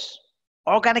 ionophores,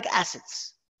 organic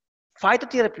acids,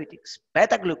 phytotherapeutics,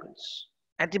 beta-glucans,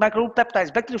 antimicrobial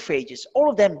peptides, bacteriophages, all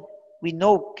of them we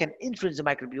know can influence the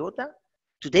microbiota.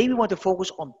 Today we want to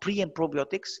focus on pre and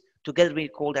probiotics. Together we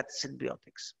call that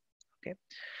Synbiotics. Okay.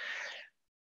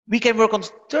 We can work on the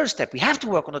third step. We have to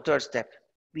work on the third step.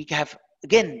 We have,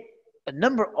 again, a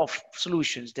number of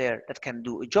solutions there that can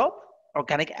do a job.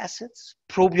 Organic acids,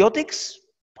 probiotics,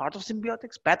 part of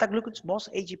Synbiotics, beta-glucans, MOS,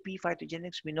 AGP,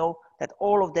 phytogenics. We know that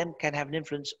all of them can have an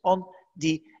influence on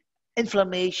the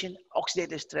inflammation,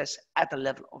 oxidative stress at the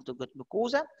level of the gut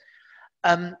mucosa.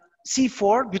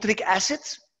 C4, butyric acid,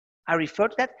 I refer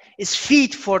to that, is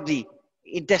feed for the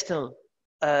intestinal,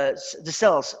 the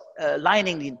cells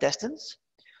lining the intestines.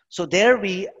 So there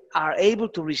we are able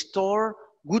to restore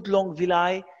good long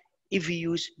villi if we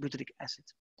use butyric acid.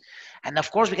 And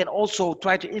of course, we can also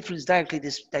try to influence directly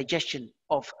this digestion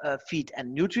of feed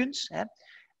and nutrients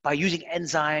by using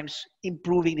enzymes,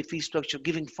 improving the feed structure,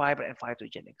 giving fiber and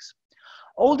phytogenics.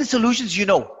 All the solutions you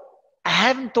know. I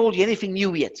haven't told you anything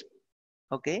new yet,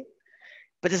 okay?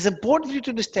 But it's important for you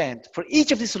to understand for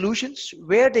each of the solutions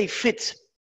where they fit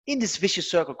in this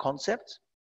vicious circle concept,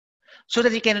 so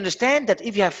that you can understand that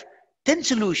if you have 10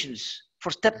 solutions for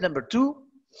step number 2,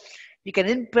 you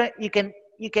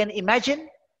can imagine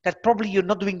that probably you're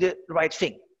not doing the right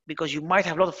thing because you might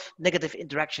have a lot of negative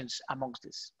interactions amongst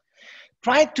this.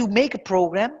 Try to make a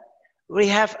program where you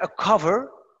have a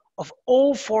cover of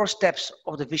all 4 steps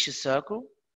of the vicious circle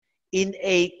in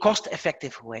a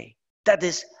cost-effective way. That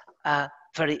is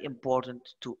very important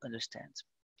to understand.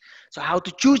 So how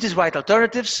to choose these right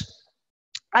alternatives?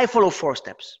 I follow 4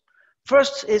 steps.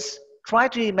 First is try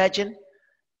to imagine,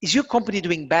 is your company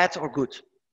doing bad or good?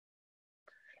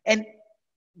 And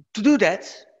to do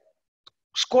that,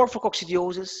 score for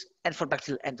coccidiosis and for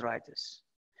bacterial enteritis.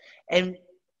 And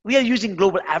we are using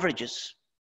global averages,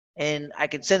 and I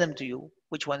can send them to you,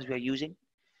 which ones we are using.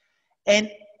 And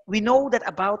we know that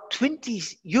about 20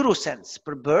 euro cents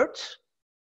per bird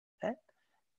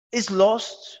is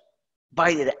lost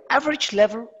by the average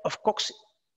level of cocci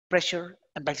pressure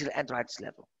and bacterial enteritis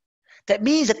level. That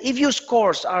means that if your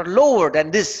scores are lower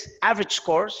than this average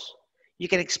scores, you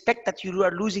can expect that you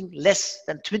are losing less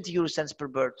than 20 euro cents per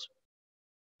bird.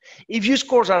 If your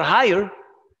scores are higher,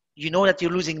 you know that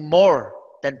you're losing more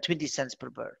than 20 cents per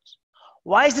bird.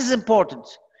 Why is this important?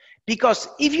 Because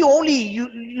if you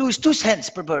lose 2 cents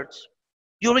per bird,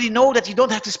 you already know that you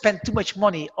don't have to spend too much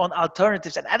money on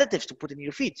alternatives and additives to put in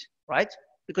your feed, right?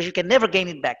 Because you can never gain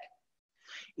it back.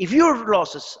 If your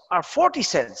losses are 40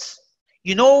 cents,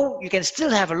 you know you can still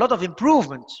have a lot of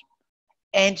improvement,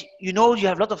 and you know you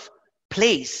have a lot of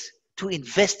place to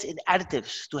invest in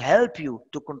additives to help you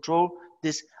to control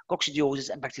this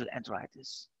coccidiosis and bacterial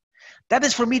enteritis. That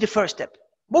is for me the first step.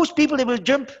 Most people, they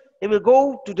will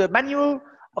go to the manual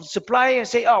of the supplier and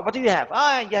say, oh, what do you have?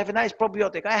 You have a nice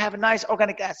probiotic. I have a nice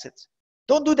organic acid.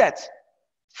 Don't do that.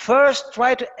 First,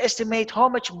 try to estimate how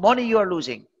much money you are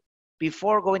losing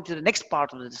before going to the next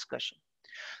part of the discussion.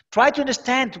 Try to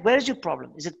understand where is your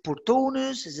problem. Is it poor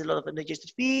tonus? Is it a lot of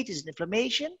undigested feed? Is it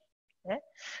inflammation?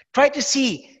 Try to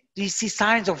see, do you see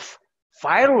signs of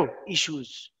viral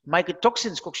issues,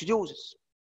 mycotoxins, coccidiosis?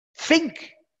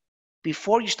 Think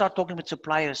before you start talking with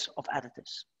suppliers of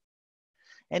additives.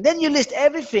 And then you list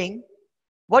everything,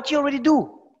 what you already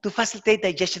do to facilitate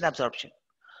digestion absorption.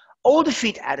 All the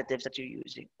feed additives that you're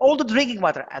using, all the drinking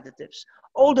water additives,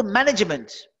 all the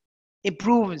management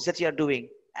improvements that you are doing,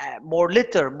 more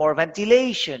litter, more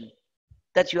ventilation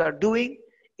that you are doing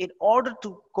in order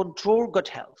to control gut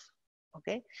health,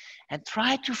 okay? And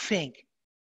try to think,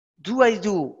 do I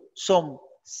do some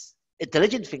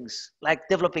intelligent things like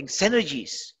developing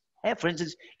synergies? For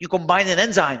instance, you combine an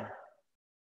enzyme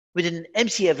with an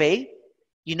MCFA,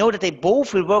 you know that they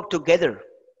both will work together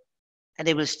and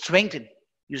they will strengthen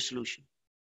your solution.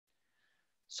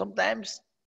 Sometimes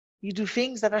you do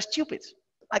things that are stupid,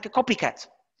 like a copycat.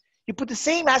 You put the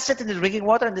same acid in the drinking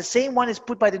water and the same one is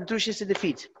put by the nutritionist in the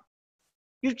feed.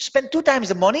 You spend 2 times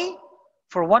the money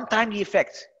for 1 time the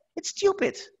effect. It's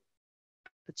stupid.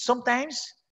 But sometimes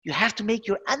you have to make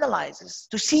your analysis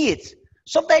to see it.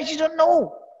 Sometimes you don't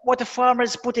know what the farmer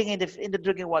is putting in the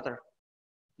drinking water.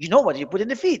 You know what you put in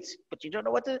the feed, but you don't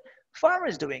know what the farmer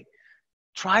is doing.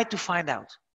 Try to find out.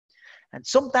 And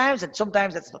sometimes that's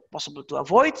not possible to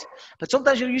avoid, but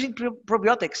sometimes you're using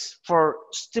probiotics for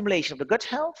stimulation of the gut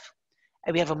health.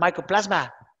 And we have a mycoplasma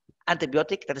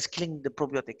antibiotic that is killing the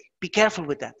probiotic. Be careful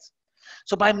with that.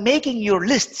 So by making your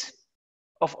list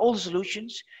of all the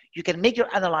solutions, you can make your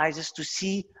analysis to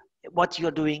see what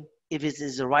you're doing, if it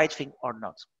is the right thing or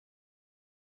not.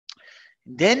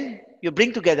 Then you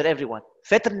bring together everyone,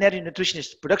 veterinary,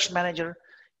 nutritionist, production manager.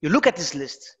 You look at this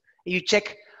list and you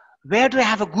check, where do I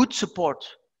have a good support?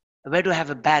 Where do I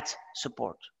have a bad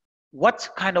support? What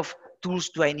kind of tools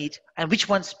do I need? And which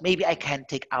ones maybe I can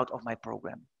take out of my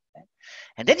program?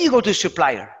 And then you go to the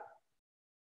supplier.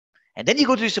 And then you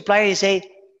go to the supplier and say,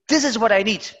 this is what I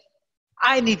need.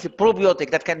 I need a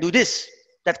probiotic that can do this,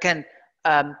 that can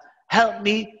help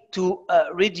me to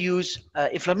reduce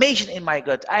inflammation in my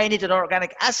gut. I need an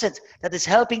organic acid that is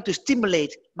helping to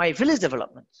stimulate my village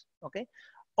development. Okay?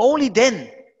 Only then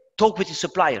talk with your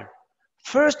supplier.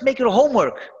 First, make your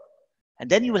homework, and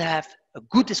then you will have a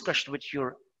good discussion with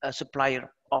your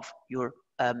supplier of your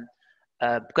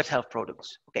gut health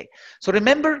products. Okay? So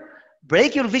remember,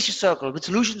 break your vicious circle with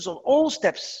solutions on all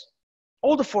steps,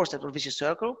 all the 4 steps of the vicious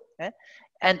circle,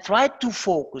 and try to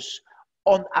focus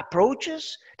on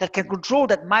approaches that can control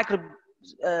that microbial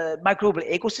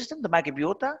ecosystem, the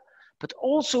microbiota, but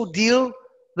also deal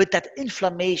with that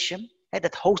inflammation and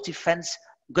that host defense,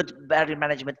 gut barrier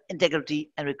management,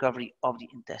 integrity, and recovery of the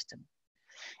intestine.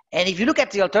 And if you look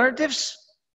at the alternatives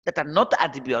that are not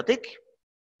antibiotic,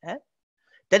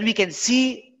 then we can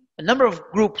see a number of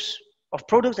groups of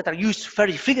products that are used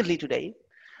very frequently today: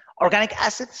 organic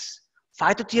acids,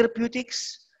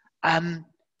 phytotherapeutics,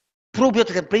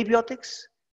 probiotics and prebiotics,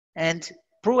 and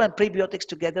pro and prebiotics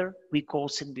together we call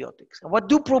synbiotics. And what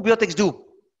do probiotics do?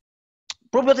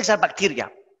 Probiotics are bacteria.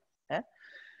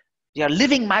 They are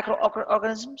living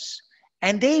microorganisms,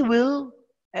 and they will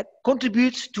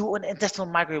contribute to an intestinal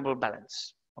microbial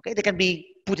balance. Okay, they can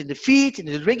be put in the feed, in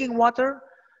the drinking water.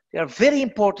 They are very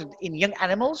important in young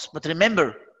animals, but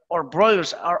remember, our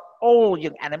broilers are all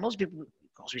young animals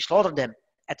because we slaughter them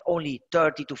at only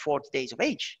 30 to 40 days of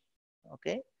age.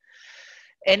 Okay,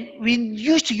 and we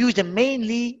used to use them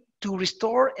mainly to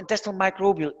restore intestinal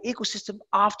microbial ecosystem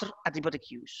after antibiotic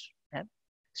use.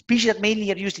 Species that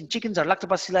mainly are used in chickens are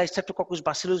lactobacilli, streptococcus,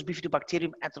 bacillus,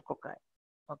 bifidobacterium, enterococci.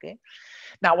 Okay.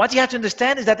 Now, what you have to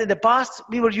understand is that in the past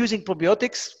we were using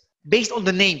probiotics based on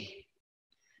the name.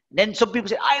 Then some people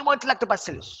say, "I want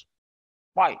lactobacillus."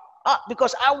 Why?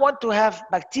 Because I want to have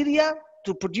bacteria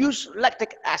to produce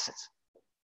lactic acid.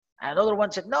 Another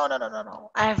one said, "No.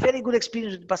 I have very good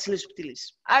experience with Bacillus subtilis.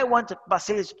 I want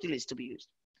Bacillus subtilis to be used."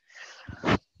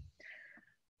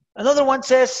 Another one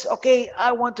says, "Okay,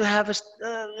 I want to have a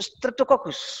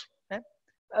streptococcus."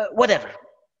 Whatever.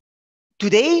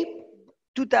 Today,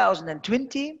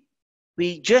 2020,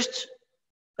 we just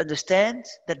understand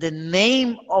that the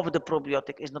name of the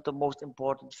probiotic is not the most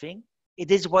important thing.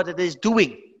 It is what it is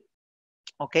doing.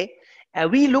 Okay? And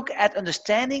we look at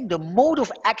understanding the mode of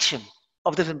action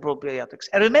of different probiotics.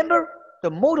 And remember,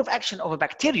 the mode of action of a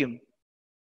bacterium,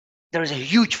 there is a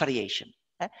huge variation.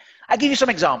 I'll give you some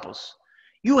examples.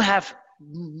 You have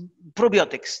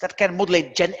probiotics that can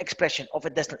modulate gene expression of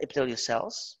intestinal epithelial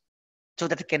cells so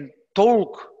that it can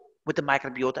talk with the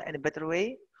microbiota in a better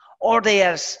way, or they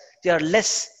are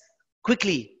less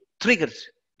quickly triggered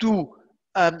to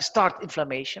start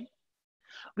inflammation.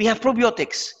 We have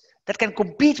probiotics that can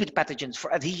compete with pathogens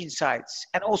for adhesion sites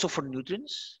and also for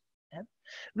nutrients.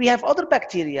 We have other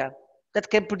bacteria that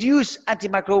can produce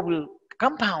antimicrobial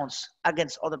compounds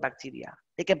against other bacteria.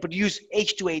 They can produce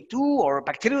H2A2 or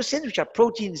bacteriocins, which are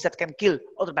proteins that can kill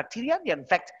other bacteria. They are in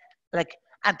fact like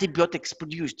antibiotics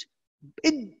produced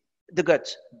in the gut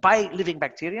by living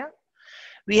bacteria.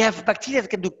 We have bacteria that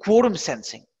can do quorum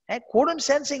sensing. Quorum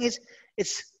sensing is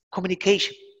it's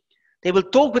communication. They will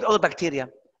talk with other bacteria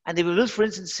and they will, for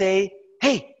instance, say,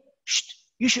 "Hey,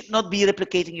 you should not be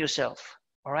replicating yourself."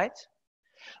 All right?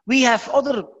 We have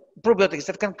other probiotics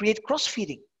that can create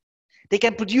cross-feeding. They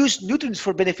can produce nutrients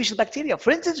for beneficial bacteria.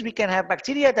 For instance, we can have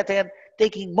bacteria that are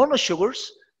taking monosugars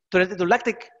to turn it into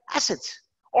lactic acids.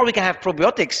 Or we can have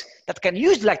probiotics that can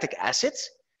use lactic acids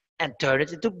and turn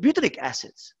it into butyric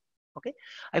acids. Okay?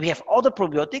 And we have other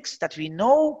probiotics that we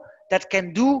know that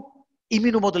can do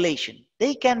immunomodulation.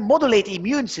 They can modulate the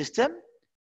immune system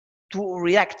to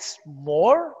react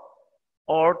more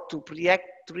or to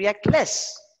react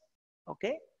less.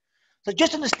 Okay? So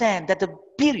just understand that the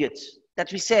period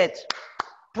that we said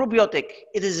probiotic,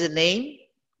 it is a name.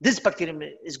 This bacterium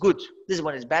is good. This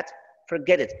one is bad.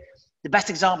 Forget it. The best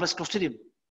example is Clostridium.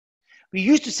 We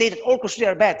used to say that all Clostridia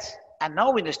are bad. And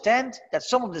now we understand that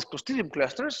some of these Clostridium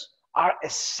clusters are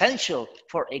essential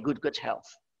for a good gut health.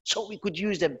 So we could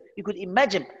use them. You could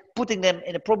imagine putting them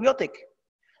in a probiotic.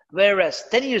 Whereas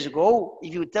 10 years ago,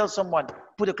 if you would tell someone,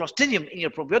 put a Clostridium in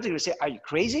your probiotic, you would say, "Are you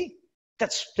crazy?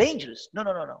 That's dangerous." No.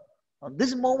 On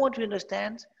this moment, we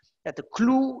understand that the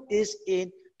clue is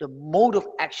in the mode of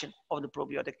action of the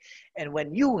probiotic. And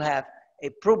when you have a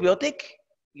probiotic,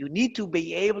 you need to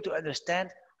be able to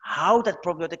understand how that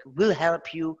probiotic will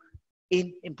help you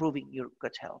in improving your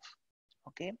gut health.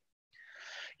 Okay?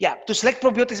 Yeah, to select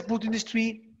probiotics in the food industry,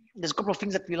 there's a couple of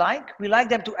things that we like. We like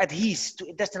them to adhere to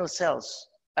intestinal cells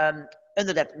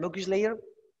under that mucus layer.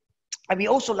 And we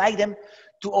also like them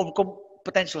to overcome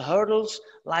potential hurdles,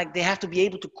 like they have to be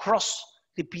able to cross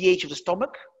the pH of the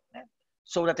stomach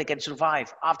so that they can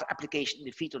survive after application in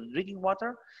the feed or the drinking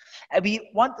water. And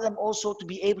we want them also to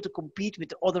be able to compete with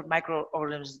the other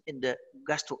microorganisms in the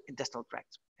gastrointestinal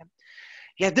tract.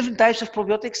 You have different types of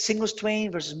probiotics, single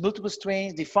strain versus multiple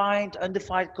strains, defined,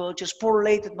 undefined culture,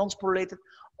 sporulated, non-sporulated.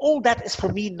 All that is for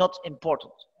me not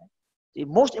important. The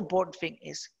most important thing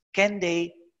is, can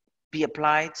they be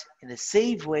applied in a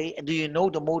safe way, and do you know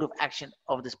the mode of action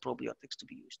of these probiotics to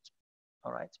be used?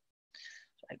 All right.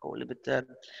 So I go a little bit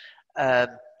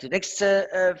the next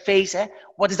phase.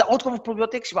 What is the outcome of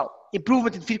probiotics? Well,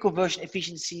 improvement in feed conversion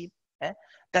efficiency.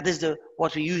 That is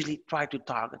what we usually try to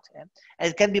target. And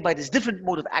it can be by these different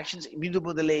mode of actions: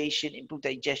 immunomodulation, improved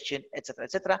digestion, etc.,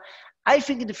 etc. I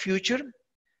think in the future,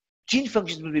 gene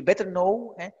functions will be better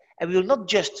known, and we will not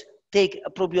just take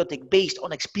a probiotic based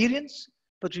on experience,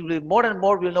 but we will more and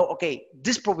more will know, okay,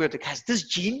 this probiotic has this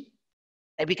gene,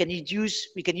 and we can use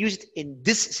it in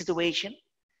this situation.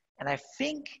 And I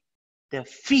think the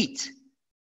feed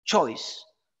choice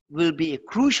will be a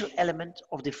crucial element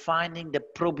of defining the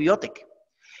probiotic.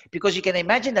 Because you can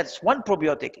imagine that one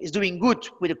probiotic is doing good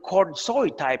with a corn soy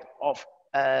type of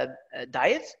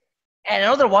diet, and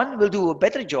another one will do a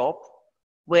better job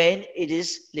when it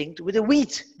is linked with a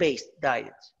wheat-based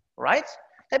diet, right?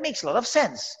 That makes a lot of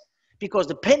sense, because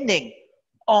depending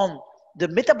on the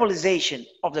metabolization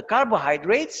of the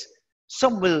carbohydrates,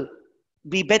 some will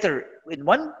be better in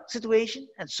one situation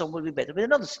and some will be better in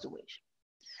another situation.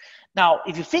 Now,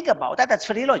 if you think about that, that's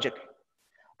very logical.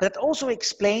 But that also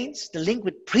explains the link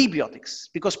with prebiotics,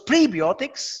 because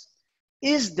prebiotics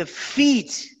is the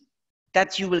feed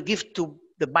that you will give to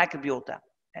the microbiota.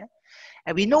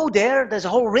 And we know there's a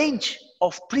whole range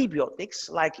of prebiotics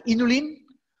like inulin,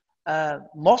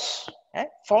 MOS,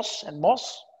 FOS and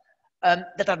MOS,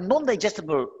 that are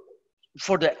non-digestible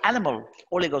for the animal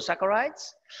oligosaccharides.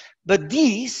 But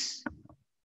these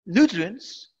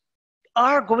nutrients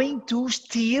are going to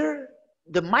steer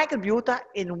the microbiota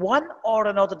in one or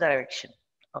another direction,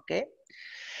 okay?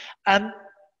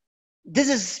 This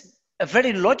is a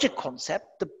very logical concept.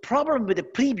 The problem with the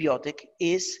prebiotic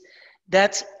is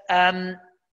that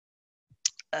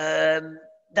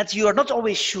that you are not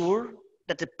always sure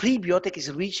that the prebiotic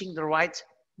is reaching the right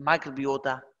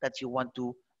microbiota that you want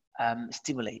to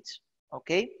stimulate,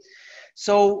 okay?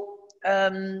 So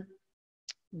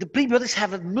the prebiotics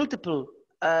have a multiple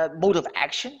mode of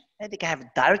action, and they can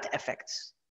have direct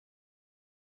effects.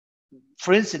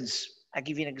 For instance, I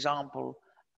give you an example,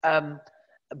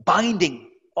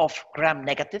 binding of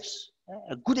gram-negatives.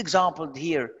 A good example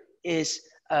here is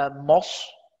MOS,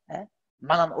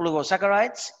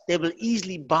 monoligosaccharides. They will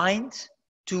easily bind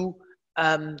to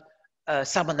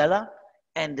salmonella,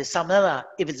 and the salmonella,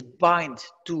 if it's bind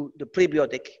to the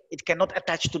prebiotic, it cannot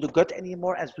attach to the gut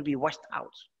anymore as it will be washed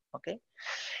out, okay?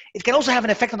 It can also have an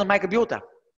effect on the microbiota.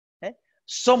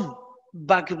 Some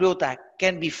microbiota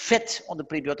can be fed on the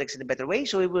prebiotics in a better way,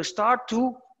 so it will start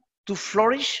to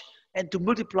flourish and to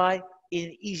multiply in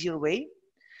an easier way.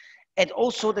 And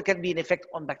also there can be an effect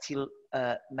on bacterial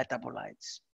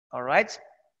metabolites, all right?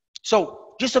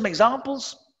 So just some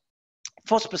examples.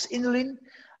 FOS plus inulin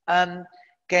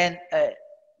can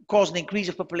cause an increase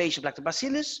of population of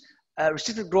lactobacillus,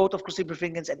 restricted growth of Clostridium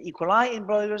perfringens and E. coli in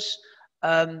broilers.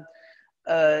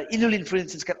 Inulin, for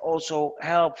instance, can also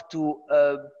help to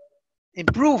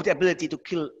improve the ability to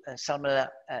kill Salmonella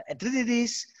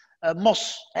enteritidis.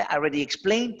 MOS, I already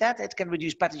explained that. It can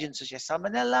reduce pathogens such as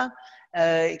Salmonella.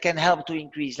 It can help to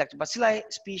increase lactobacilli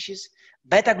species.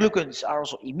 Beta-glucans are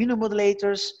also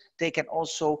immunomodulators. They can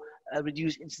also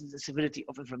reduce incidence and severity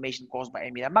of inflammation caused by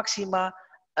Aemia maxima,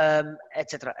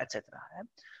 etc., etc.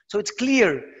 So it's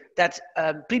clear that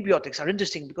prebiotics are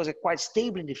interesting because they're quite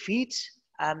stable in the feed.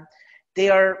 They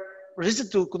are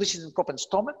resistant to conditions in crop and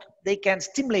stomach. They can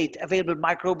stimulate available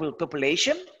microbial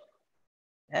population.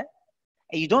 And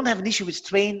you don't have an issue with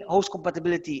strain host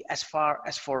compatibility as far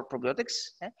as for probiotics.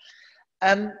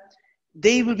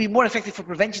 They will be more effective for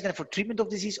prevention than for treatment of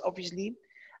disease, obviously.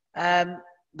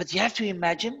 But you have to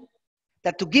imagine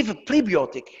that to give a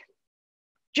prebiotic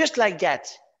just like that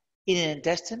in an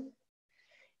intestine,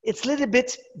 it's a little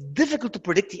bit difficult to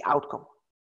predict the outcome.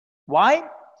 Why?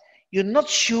 You're not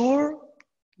sure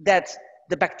that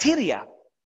the bacteria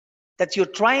that you're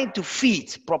trying to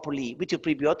feed properly with your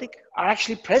prebiotic are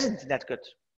actually present in that gut.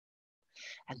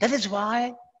 And that is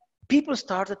why people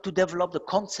started to develop the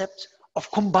concept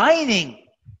of combining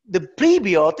the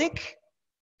prebiotic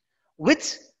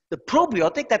with the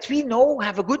probiotic that we know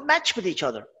have a good match with each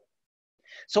other.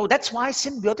 So that's why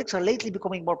symbiotics are lately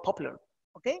becoming more popular,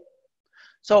 okay?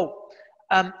 So,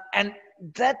 and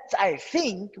that I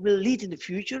think will lead in the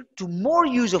future to more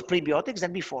use of prebiotics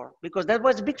than before, because that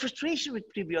was a big frustration with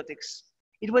prebiotics.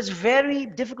 It was very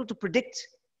difficult to predict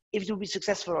if it will be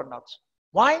successful or not.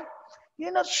 Why?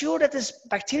 You're not sure that this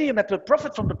bacterium that will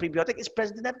profit from the prebiotic is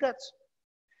present in that gut.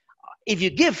 If you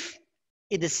give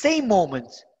in the same moment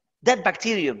that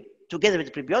bacterium together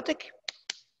with the prebiotic,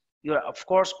 you're of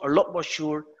course a lot more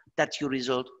sure that your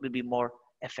result will be more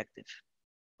effective.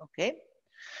 Okay?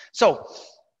 So,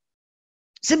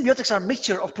 symbiotics are a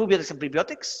mixture of probiotics and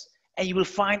prebiotics, and you will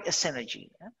find a synergy.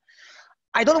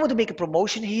 I don't want to make a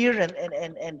promotion here, and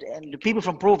the people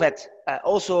from Provet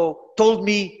also told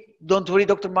me, don't worry,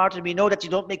 Dr. Maarten, we know that you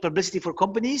don't make publicity for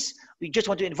companies. We just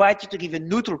want to invite you to give a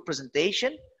neutral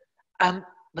presentation.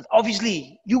 But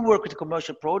obviously, you work with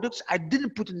commercial products. I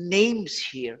didn't put names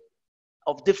here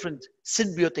of different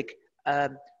symbiotic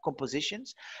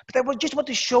compositions, but I just want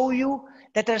to show you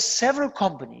that there are several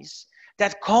companies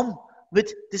that come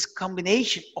with this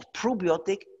combination of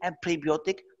probiotic and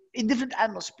prebiotic in different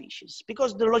animal species,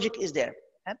 because the logic is there.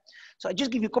 So I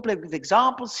just give you a couple of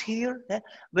examples here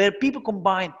where people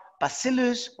combine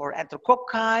bacillus or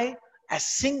enterococci as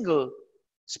single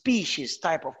species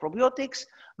type of probiotics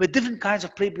with different kinds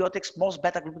of prebiotics, moss,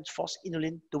 beta-glucans, phos,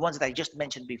 inulin, the ones that I just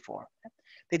mentioned before.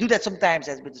 They do that sometimes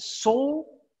as with the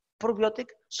sole probiotic,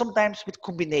 sometimes with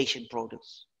combination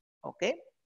products. Okay.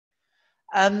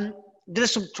 There are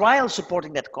some trials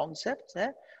supporting that concept.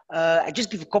 I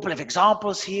just give a couple of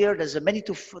examples here. There's many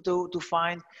to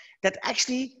find that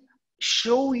actually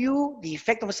show you the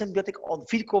effect of a symbiotic on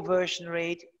feed conversion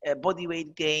rate, body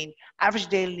weight gain, average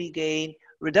daily gain,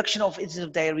 reduction of incidence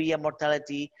of diarrhea,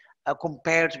 mortality,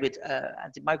 compared with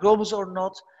antimicrobials or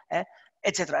not,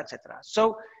 etc., etc.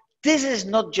 So this is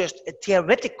not just a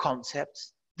theoretic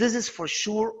concept. This is for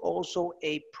sure also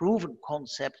a proven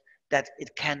concept that it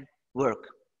can work.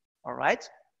 All right.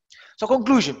 So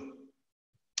conclusion.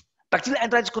 Bacterial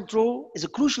enteritis control is a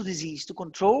crucial disease to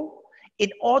control in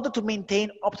order to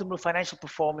maintain optimal financial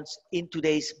performance in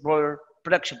today's broiler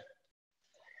production.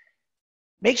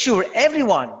 Make sure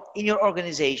everyone in your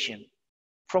organization,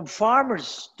 from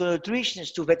farmers to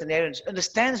nutritionists to veterinarians,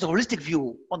 understands the holistic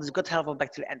view on the gut health of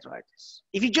bacterial enteritis.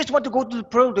 If you just want to go to the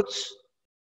products,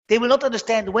 they will not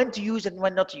understand when to use and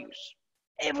when not to use.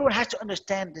 Everyone has to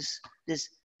understand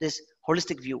this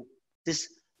holistic view, this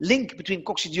link between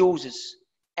coccidiosis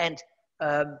and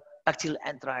bacterial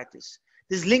enteritis,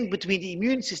 this link between the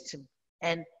immune system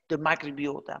and the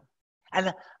microbiota,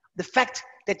 and the fact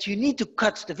that you need to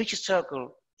cut the vicious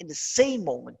circle in the same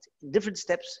moment, in different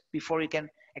steps, before you can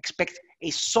expect a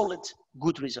solid,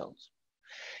 good result.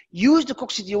 Use the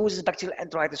coccidiosis bacterial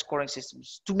enteritis scoring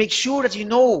systems to make sure that you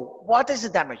know what is the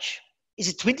damage. Is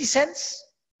it 20 cents?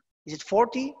 Is it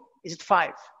 40? Is it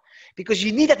 5? Because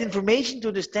you need that information to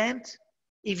understand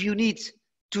if you need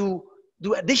to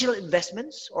do additional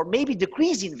investments or maybe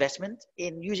decrease the investment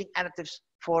in using additives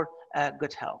for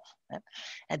gut health.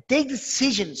 And take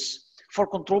decisions for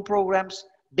control programs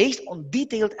based on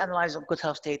detailed analysis of gut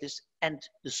health status and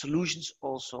the solutions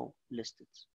also listed.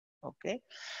 Okay,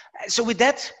 so with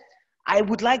that, I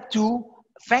would like to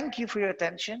thank you for your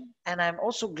attention, and I'm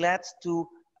also glad to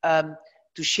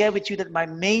share with you that my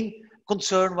main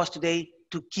concern was today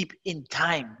to keep in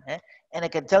time. And I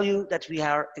can tell you that we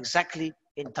are exactly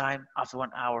in time after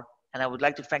 1 hour, and I would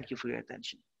like to thank you for your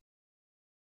attention.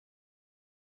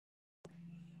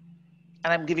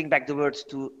 And I'm giving back the words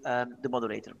to the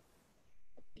moderator.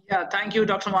 Yeah, thank you,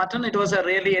 Dr. Maarten. It was a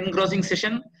really engrossing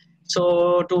session.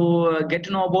 So to get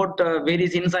to know about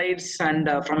various insights and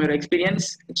from your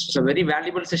experience, it's a very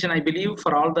valuable session, I believe,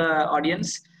 for all the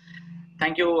audience.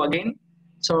 Thank you again.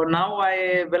 So now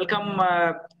I welcome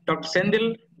Dr.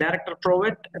 Sendil, Director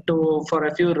Provet, for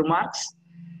a few remarks.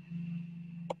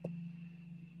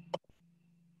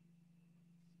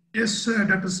 Yes,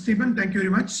 Dr. Stephen, thank you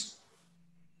very much.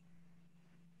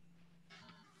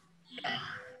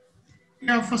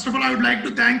 Yeah, first of all, I would like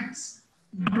to thank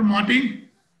Dr. Maarten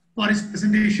for his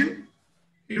presentation.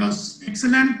 It was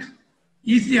excellent,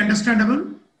 easily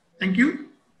understandable. Thank you.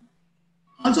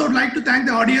 Also, I would like to thank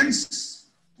the audience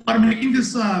for making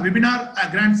this webinar a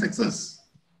grand success.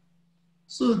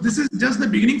 So this is just the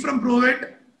beginning from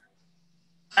Provet.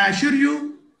 I assure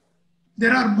you,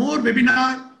 there are more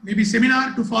webinar, maybe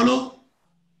seminar to follow.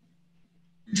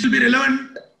 It will be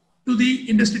relevant to the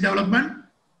industry development,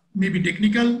 maybe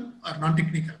technical or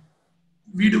non-technical.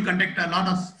 We do conduct a lot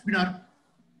of webinar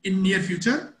in near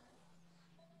future.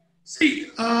 See,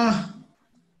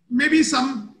 maybe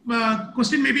some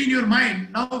question may be in your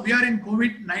mind. Now we are in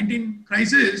COVID-19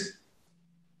 crisis.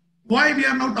 Why we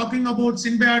are now talking about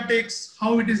Synbiotics,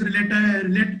 how it is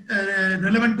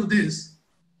relevant to this?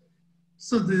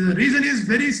 So the reason is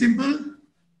very simple,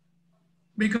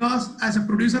 because as a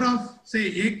producer of say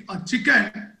egg or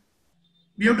chicken,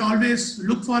 we have to always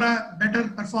look for a better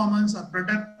performance or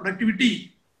better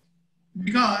productivity,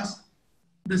 because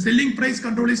the selling price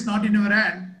control is not in our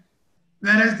hand,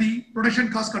 whereas the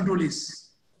production cost control is.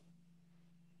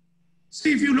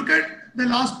 See, if you look at the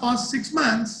past 6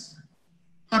 months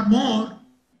or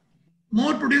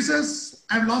more producers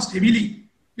have lost heavily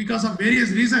because of various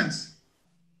reasons.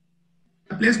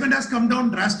 The placement has come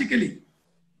down drastically.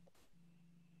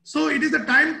 So it is the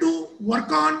time to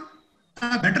work on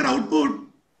a better output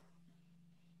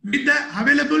with the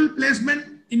available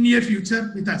placement in near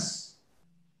future with us.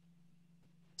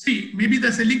 See, maybe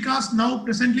the selling cost now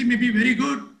presently may be very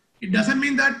good. It doesn't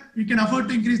mean that we can afford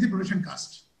to increase the production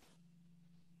cost.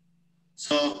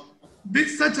 So with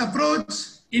such approach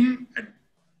in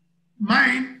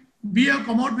mind, we have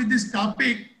come out with this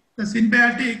topic, the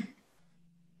Synbiotic,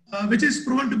 which is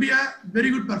proven to be a very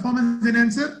good performance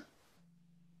enhancer.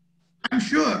 I'm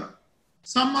sure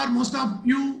some or most of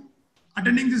you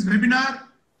attending this webinar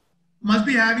must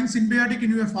be having Synbiotic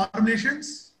in your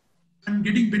formulations and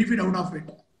getting benefit out of it.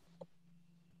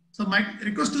 So my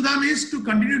request to them is to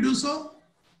continue to do so.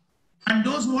 And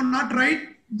those who are not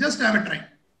tried, just have a try.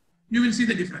 You will see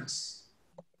the difference.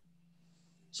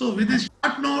 So with this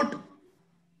short note,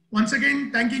 once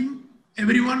again, thanking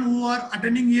everyone who are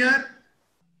attending here.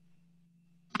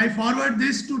 I forward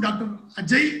this to Dr.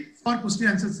 Ajay for question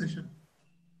and answer session.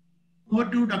 Over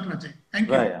to Dr. Ajay. Thank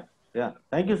you. Yeah.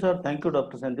 Thank you, sir. Thank you,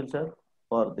 Dr. Senthil, sir,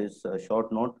 for this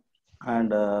short note.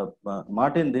 And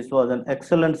Martin, this was an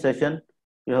excellent session.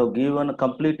 You have given a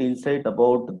complete insight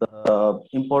about the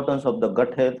importance of the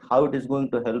gut health, how it is going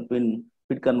to help in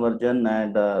feed conversion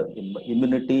and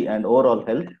immunity and overall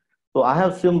health. So I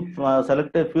have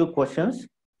selected a few questions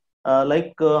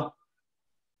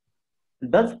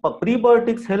does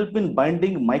prebiotics help in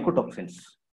binding mycotoxins?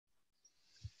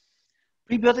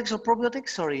 Prebiotics or probiotics?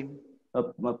 Sorry.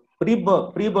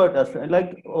 Prebiotics,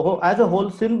 like as a whole,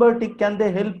 Synbiotic, can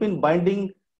they help in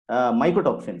binding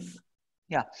mycotoxins?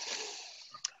 Yeah.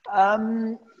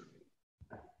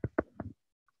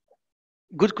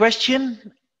 Good question.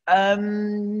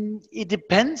 It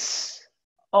depends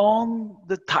on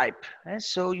the type.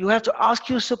 So you have to ask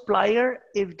your supplier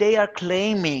if they are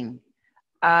claiming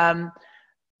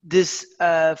this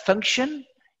function,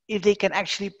 if they can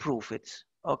actually prove it.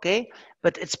 Okay,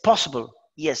 but it's possible.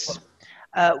 Yes.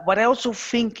 What I also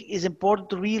think is important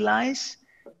to realize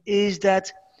is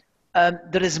that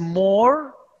there is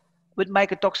more with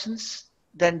mycotoxins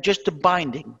than just the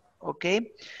binding.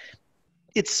 Okay,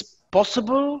 it's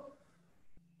possible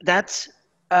that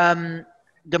the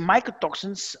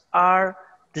mycotoxins are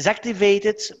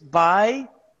deactivated by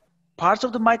parts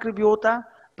of the microbiota,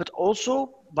 but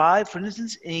also by, for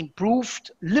instance, improved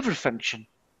liver function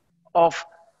of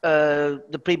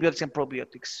the prebiotics and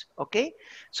probiotics. Okay,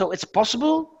 so it's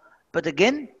possible, but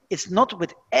again, it's not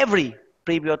with every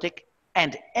prebiotic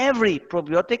and every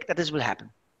probiotic that this will happen.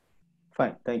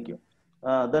 Fine, thank you.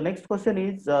 The next question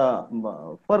is,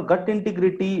 for gut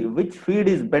integrity, which feed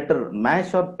is better,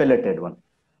 mash or pelleted one?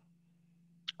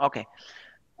 Okay,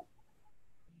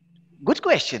 good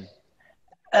question.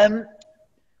 The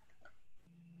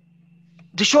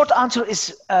short answer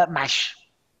is mash.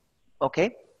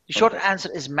 Okay, the short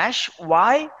answer is mash.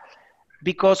 Why?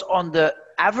 Because on the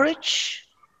average,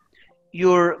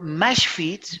 your mash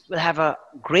feed will have a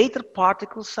greater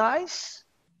particle size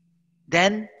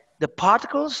than the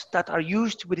particles that are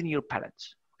used within your pellet.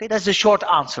 Okay, that's the short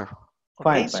answer.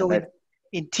 Okay, so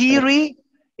in theory,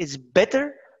 it's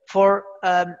better for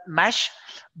mash,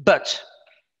 but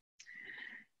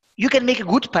you can make a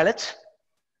good pellet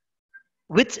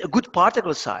with a good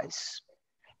particle size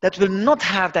that will not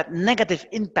have that negative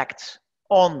impact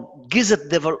on gizzard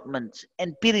development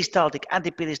and peristaltic,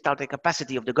 anti-peristaltic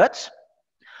capacity of the gut,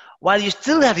 while you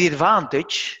still have the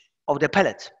advantage of the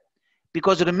pellet.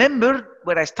 Because remember,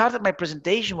 where I started my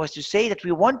presentation was to say that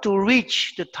we want to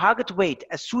reach the target weight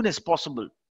as soon as possible.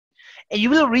 And you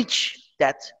will reach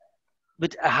that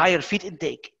with a higher feed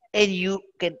intake. And you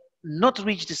can not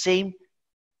reach the same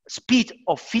speed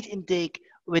of feed intake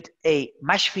with a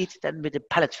mash feed than with a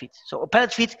pellet feed. So a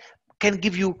pellet feed can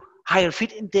give you higher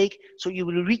feed intake, so you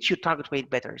will reach your target weight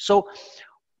better. So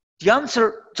the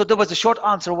answer, so there was the short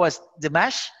answer was the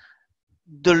mash.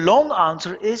 The long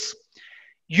answer is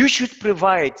you should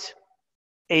provide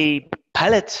a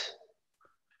pellet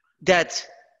that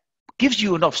gives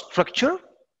you enough structure.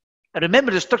 And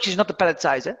remember, the structure is not the pellet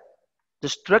size. The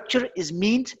structure is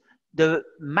means the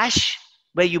mash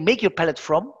where you make your pellet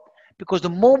from, because the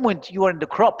moment you are in the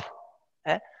crop,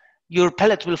 your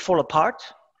pellet will fall apart.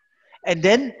 And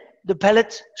then the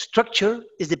pellet structure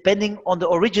is depending on the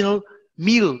original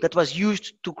meal that was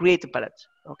used to create the pellet.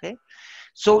 Okay,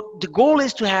 so the goal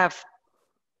is to have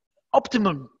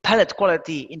optimum pellet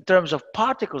quality in terms of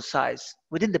particle size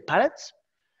within the pellets,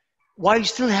 while you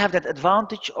still have that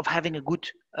advantage of having a good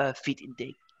feed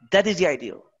intake. That is the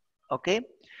ideal. Okay,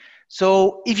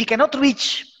 so if you cannot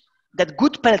reach that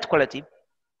good pellet quality,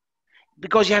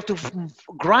 because you have to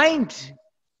grind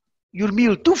your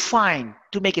meal too fine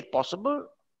to make it possible,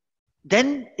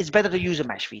 then it's better to use a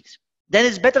mash feed. then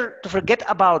it's better to forget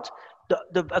about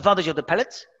the advantage of the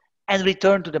pellet and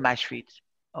return to the mash feed.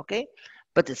 Okay,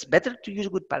 but it's better to use a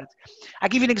good pellet. I'll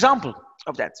give you an example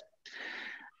of that.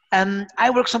 I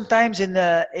work sometimes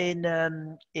well,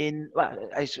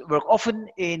 I work often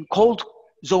in cold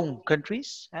zone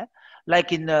countries,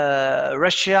 like in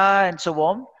Russia and so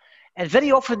on. And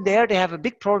very often there they have a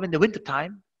big problem in the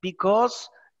wintertime because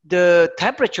the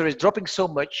temperature is dropping so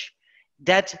much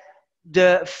that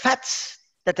the fats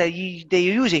that they're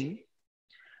using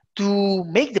to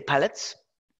make the pellets,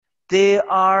 they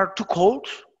are too cold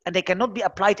and they cannot be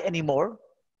applied anymore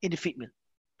in the feed mill.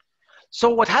 So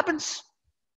what happens?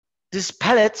 This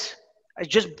pellet is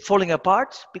just falling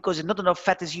apart because not enough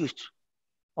fat is used.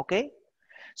 Okay?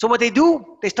 So what they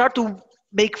do, they start to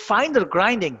make finer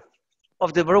grinding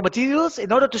of the raw materials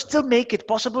in order to still make it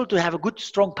possible to have a good,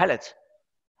 strong pellet.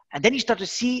 And then you start to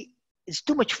see it's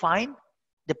too much fine,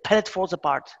 the pellet falls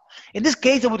apart. In this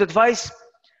case, I would advise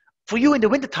for you in the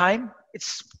wintertime,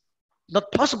 it's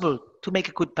not possible to make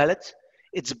a good pellet.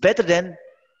 It's better then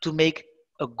to make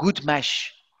a good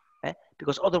mash.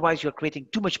 Because otherwise you're creating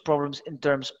too much problems in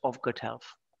terms of gut health.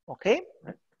 Okay?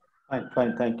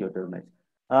 Fine. Thank you very much.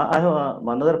 I have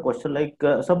another question. Like,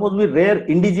 suppose we rear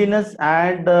indigenous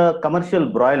and commercial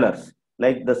broilers,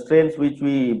 like the strains which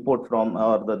we import from,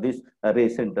 or these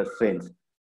recent strains.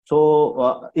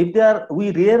 So, if we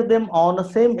rear them on the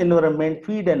same environment,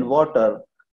 feed and water,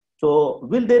 so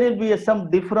will there be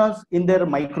some difference in their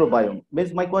microbiome?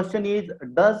 Means my question is,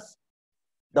 does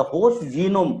the host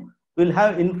genome will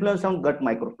have influence on gut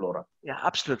microflora? Yeah,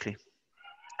 absolutely.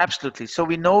 Absolutely. So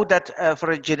we know that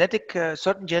for a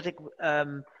certain genetic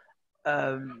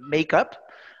makeup,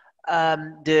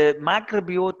 the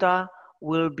microbiota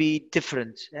will be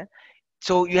different.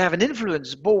 So you have an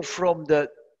influence both from the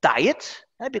diet,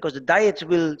 because the diet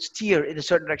will steer in a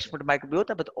certain direction for the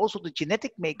microbiota, but also the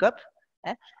genetic makeup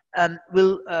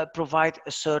will provide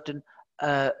a certain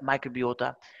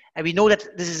microbiota. And we know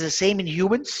that this is the same in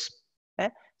humans.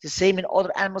 The same in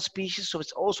other animal species, so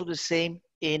it's also the same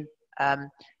in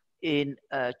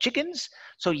chickens.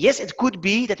 So yes, it could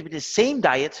be that with the same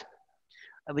diet,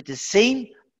 with the same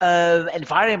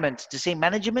environment, the same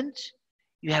management,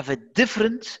 you have a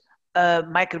different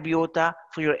microbiota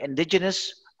for your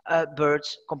indigenous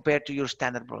birds compared to your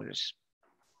standard broilers.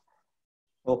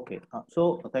 Okay,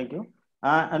 so thank you.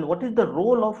 And what is the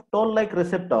role of toll-like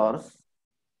receptors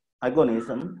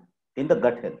agonism in the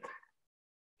gut health?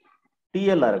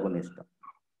 TLR agonist.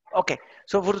 Okay,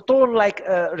 so for the toll-like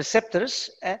receptors,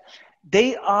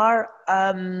 they are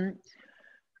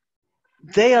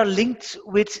linked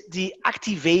with the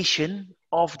activation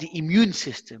of the immune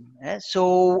system.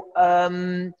 So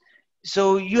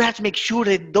you have to make sure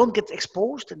they don't get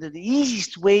exposed, and the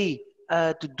easiest way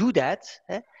to do that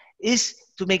is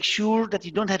to make sure that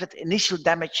you don't have that initial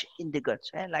damage in the gut,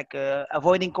 like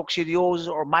avoiding coccidiosis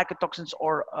or mycotoxins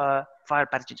or viral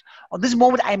pathogens. On this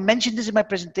moment, I mentioned this in my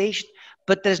presentation,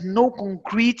 but there's no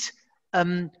concrete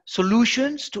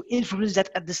solutions to influence that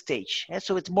at this stage.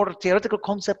 So it's more a theoretical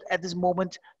concept at this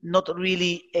moment, not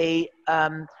really a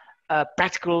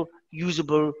practical,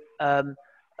 usable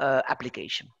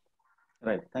application.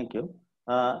 Right, thank you.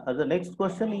 The next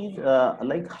question is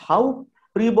like how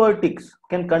prebiotics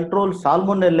can control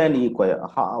salmonella and E. coli.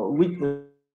 Which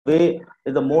way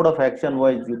is the mode of action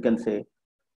wise you can say?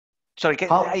 Sorry,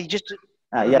 I just...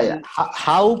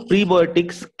 How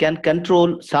prebiotics can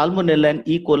control salmonella and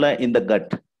E. coli in the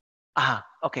gut?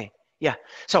 Okay. Yeah.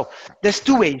 So there's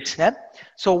two ways.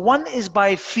 So one is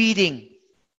by feeding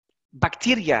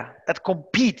bacteria that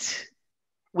compete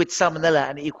with salmonella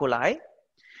and E. coli.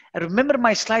 And remember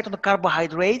my slide on the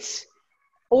carbohydrates?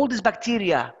 All these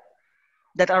bacteria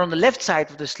that are on the left side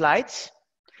of the slides,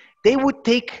 they would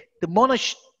take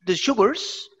the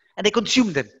sugars and they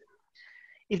consume them.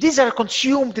 If these are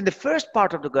consumed in the first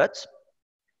part of the gut,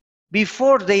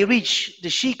 before they reach the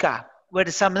Shika, where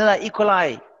the Salmonella E.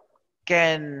 coli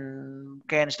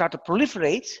can start to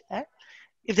proliferate,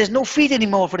 if there's no feed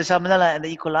anymore for the Salmonella and the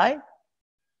E. coli,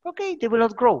 okay, they will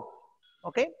not grow.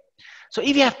 Okay, so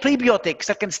if you have prebiotics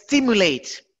that can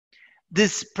stimulate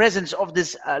this presence of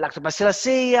this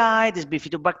lactobacilli, this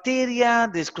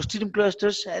bifidobacteria, this Clostridium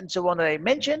clusters, and so on that I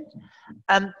mentioned,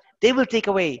 they will take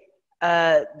away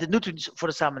the nutrients for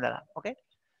the salmonella. Okay,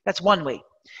 that's one way.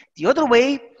 The other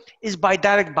way is by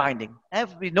direct binding.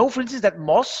 We know, for instance, that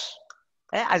moss,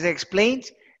 as I explained,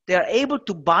 they are able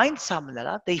to bind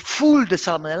salmonella. They fool the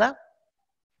salmonella.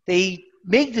 They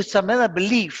make the salmonella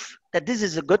believe that this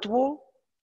is a gut wall.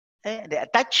 They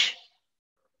attach,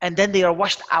 and then they are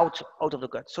washed out of the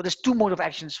gut. So there's two modes of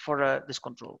actions for this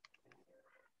control.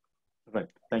 Right.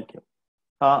 Thank you.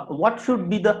 what should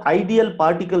be the ideal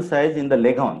particle size in the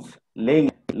leghorns,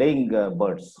 laying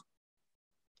birds?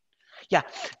 Yeah,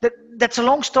 that's a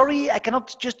long story. I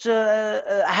cannot just.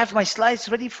 I have my slides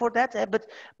ready for that, but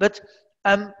it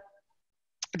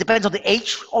depends on the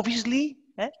age, obviously.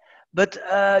 But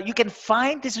you can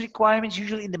find these requirements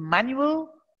usually in the manual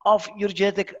of your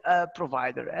genetic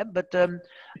provider. But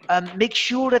make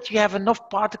sure that you have enough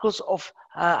particles of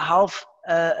half,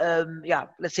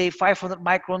 let's say 500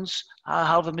 microns,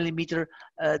 half a millimeter,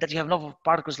 that you have enough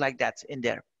particles like that in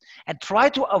there. And try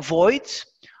to avoid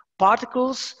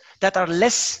particles that are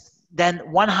less than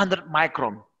 100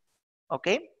 micron.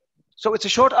 Okay? So it's a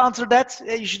short answer that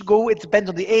you should go, it depends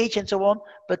on the age and so on,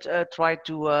 but try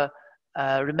to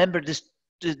remember these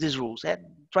rules.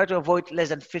 Try to avoid less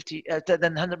than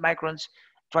 100 microns.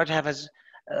 Try to have a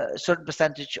certain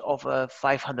percentage of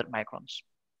 500 microns.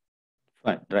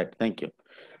 Fine, right, thank you.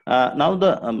 Now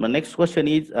the next question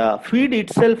is, feed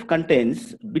itself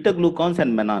contains beta-glucans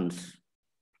and mannans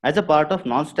as a part of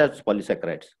non-starch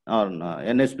polysaccharides or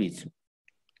NSPs.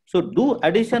 So do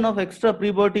addition of extra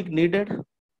prebiotic needed?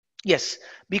 Yes,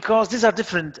 because these are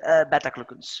different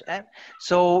beta-glucans.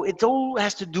 So it all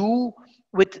has to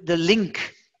with the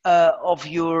link of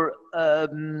your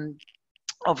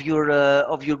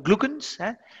glucans.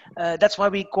 That's why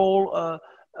we call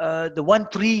the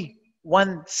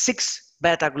 1316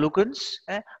 beta-glucans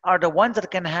are the ones that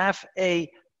can have a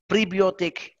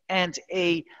prebiotic and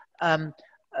a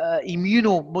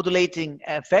immunomodulating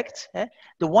effect.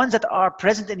 The ones that are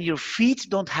present in your feed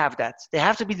don't have that. They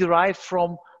have to be derived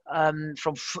from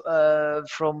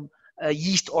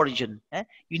yeast origin.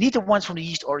 You need the ones from the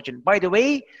yeast origin. By the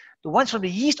way, the ones from the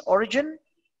yeast origin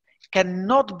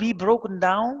cannot be broken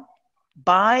down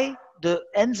by the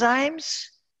enzymes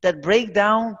that break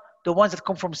down the ones that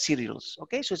come from cereals.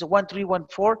 Okay, so it's a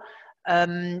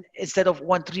 1314 instead of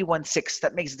 1316.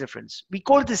 That makes a difference. We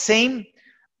call it the same,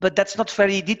 but that's not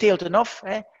very detailed enough.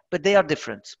 But they are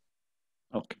different.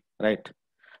 Okay, right.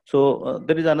 So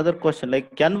there is another question,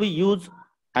 like, can we use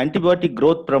antibiotic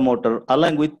growth promoter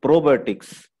along with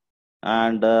probiotics?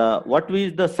 And what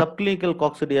is the subclinical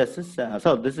coccidiosis?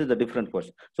 So this is a different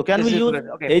question. So can we use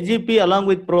AGP along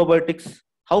with probiotics?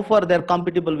 How far they are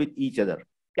compatible with each other?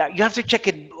 Yeah, you have to check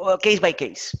it case by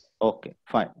case. Okay,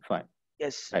 fine.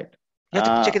 Yes. Right. You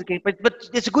have to check it, but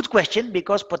it's a good question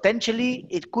because potentially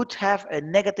it could have a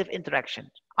negative interaction.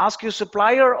 Ask your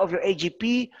supplier of your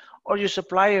AGP or your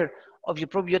supplier of your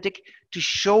probiotic to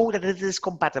show that it is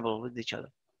compatible with each other.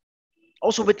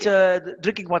 Also with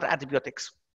drinking water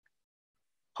antibiotics.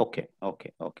 Okay.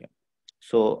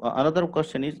 So another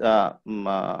question is,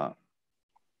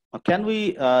 can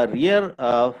we rear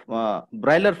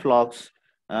broiler flocks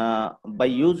by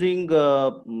using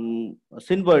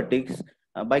Synbiotics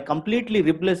by completely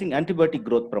replacing antibiotic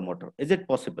growth promoter? Is it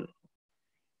possible?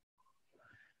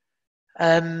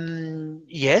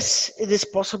 Yes, it is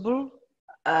possible.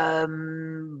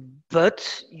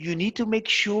 But you need to make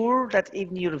sure that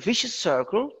in your vicious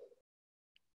circle,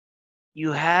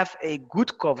 you have a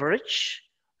good coverage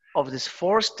of these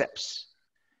 4 steps.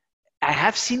 I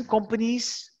have seen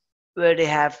companies where they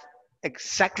have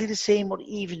exactly the same or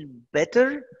even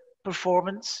better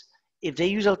performance if they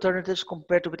use alternatives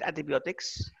compared to with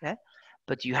antibiotics.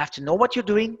 But you have to know what you're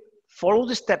doing, follow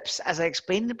the steps as I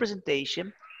explained in the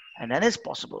presentation, and then it's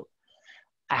possible.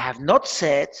 I have not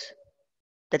said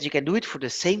that you can do it for the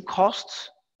same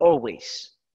cost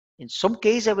always. In some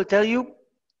cases, I will tell you,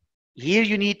 here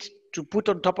you need to put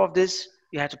on top of this,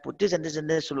 you have to put this and this and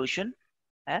this solution.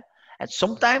 And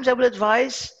sometimes I will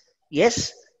advise,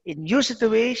 yes, in your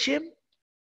situation,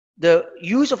 the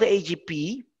use of the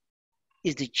AGP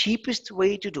is the cheapest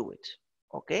way to do it.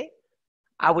 Okay?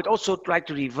 I would also try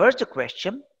to reverse the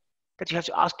question that you have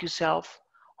to ask yourself,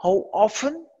 how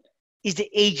often is the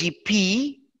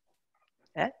AGP?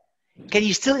 Can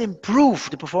you still improve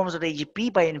the performance of the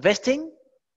AGP by investing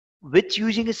with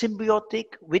using a symbiotic,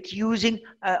 with using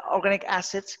organic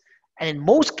acids? And in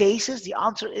most cases, the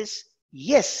answer is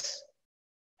yes.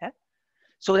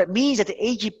 So that means that the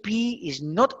AGP is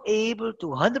not able to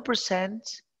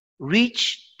 100%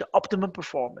 reach the optimum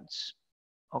performance.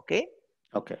 Okay?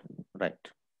 Okay, right.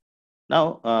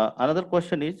 Now, another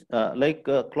question is,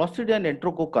 Clostridium and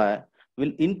Enterococci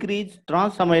will increase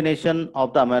transamination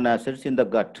of the amino acids in the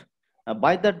gut.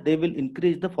 By that, they will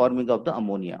increase the forming of the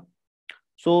ammonia.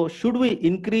 So, should we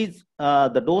increase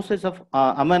the doses of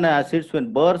amino acids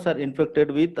when birds are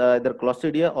infected with either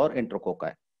Clostridia or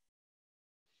Enterococci?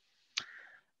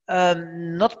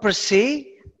 Not per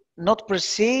se.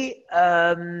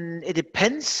 It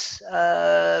depends.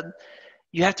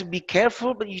 you have to be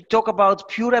careful, but you talk about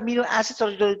pure amino acids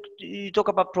or you talk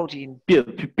about protein? Pure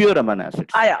amino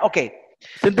acids. Ah, yeah, okay.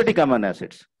 Synthetic amino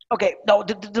acids. Okay, now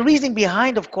the reasoning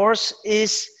behind, of course,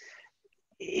 is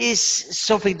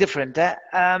something different.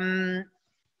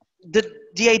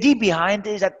 The idea behind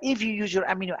is that if you use your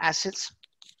amino acids,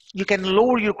 you can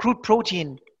lower your crude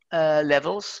protein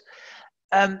levels.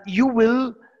 You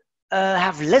will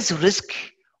have less risk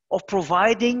of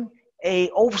providing a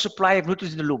oversupply of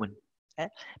nutrients in the lumen,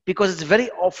 because it's very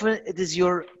often it is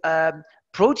your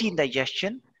protein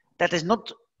digestion that is not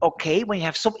okay when you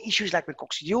have some issues like with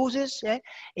coccidiosis.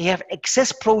 You have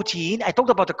excess protein. I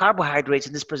talked about the carbohydrates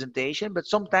in this presentation, but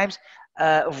sometimes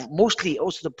mostly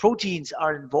also the proteins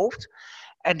are involved.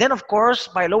 And then, of course,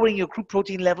 by lowering your crude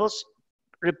protein levels,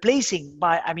 replacing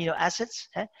by amino acids,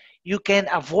 you can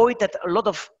avoid that a lot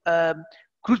of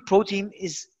crude protein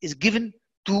is given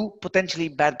to potentially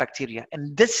bad bacteria.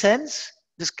 In this sense,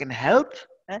 this can help.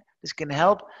 This can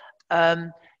help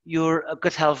your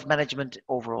gut health management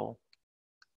overall.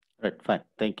 Right, fine,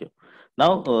 thank you.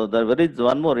 Now, there is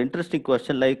one more interesting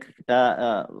question, like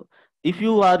if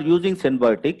you are using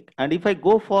Synbiotic and if I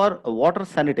go for water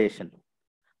sanitation,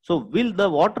 so will the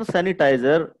water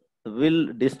sanitizer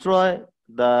will destroy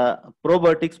the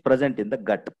probiotics present in the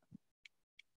gut?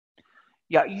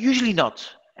 Yeah, usually not.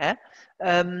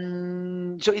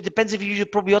 So it depends if you use a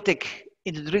probiotic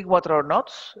in the drinking water or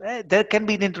not. There can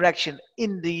be an interaction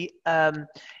in the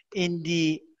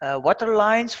water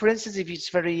lines, for instance, if it's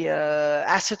very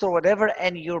acid or whatever,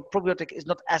 and your probiotic is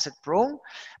not acid prone.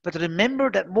 But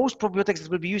remember that most probiotics that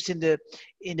will be used in the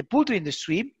poultry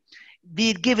industry,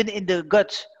 be it given in the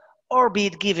gut or be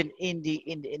it given in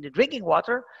the drinking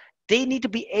water, they need to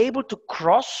be able to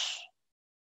cross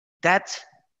that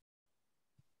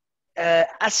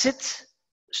acid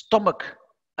stomach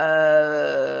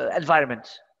environment.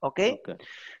 Okay?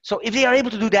 So if they are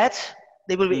able to do that,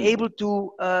 they will be able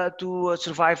to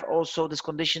survive also these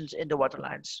conditions in the water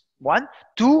lines. 1,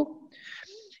 2,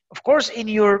 of course, in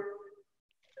your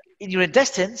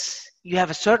intestines, you have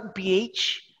a certain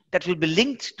pH that will be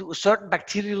linked to a certain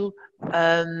bacterial.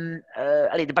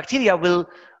 The bacteria will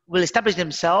establish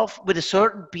themselves with a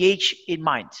certain pH in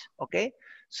mind. Okay,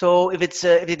 so if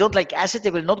they don't like acid,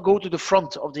 they will not go to the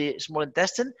front of the small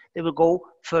intestine. They will go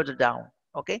further down.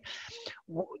 Okay,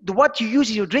 what you use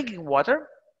in your drinking water,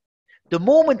 the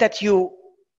moment that you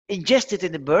ingest it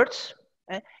in the bird,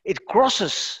 it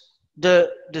crosses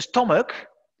the stomach.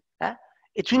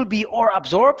 It will be or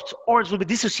absorbed or it will be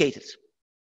dissociated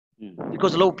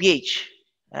because of low pH.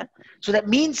 So that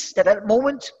means that at that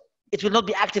moment it will not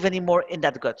be active anymore in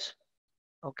that gut.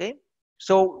 Okay,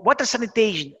 so water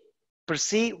sanitation per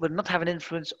se will not have an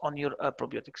influence on your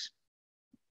probiotics.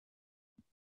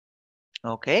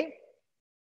 Okay.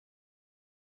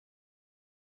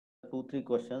 2-3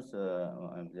 questions.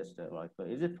 I'm just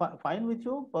is it fine with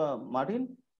you,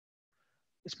 Martin?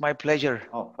 It's my pleasure.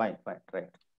 Oh, fine, right.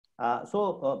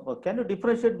 So can you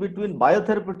differentiate between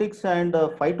biotherapeutics and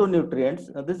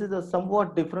phytonutrients? This is a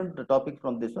somewhat different topic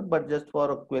from this one, but just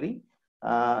for a query,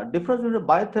 difference between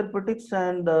biotherapeutics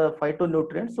and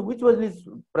phytonutrients. So which one is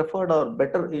preferred or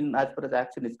better in as far as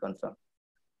action is concerned?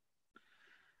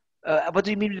 What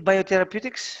do you mean with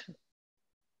biotherapeutics?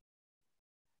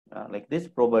 Like this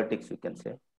probiotics, you can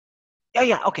say.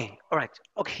 Yeah. Okay. All right.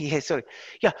 Okay. Yeah. Sorry.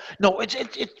 Yeah. No. It's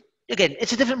again.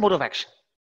 It's a different mode of action.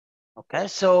 Okay.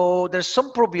 So there's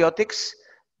some probiotics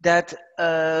that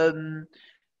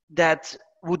that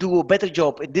would do a better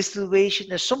job in this situation.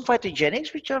 There's some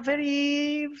phytogenics which are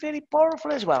very, very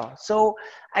powerful as well. So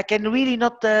I can really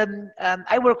not.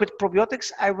 I work with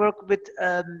probiotics. I work with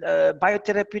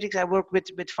biotherapeutics. I work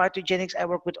with phytogenics. I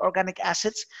work with organic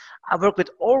acids. I work with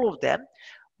all of them.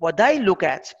 What I look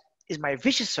at is my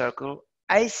vicious circle.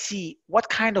 I see what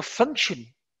kind of function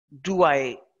do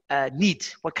I need?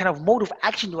 What kind of mode of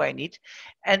action do I need?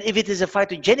 And if it is a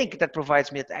phytogenic that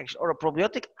provides me that action or a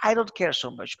probiotic, I don't care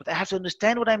so much. But I have to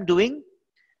understand what I'm doing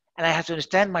and I have to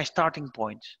understand my starting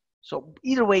point. So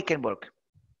either way can work.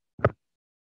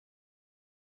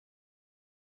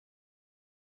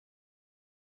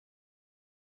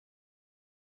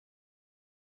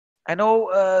 I know,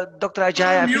 Dr.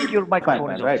 Ajay, I think your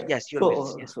microphone is on. Right. Yes,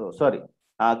 So sorry.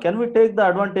 Can we take the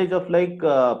advantage of like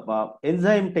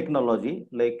enzyme technology,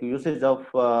 like usage of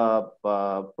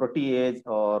protease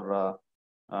or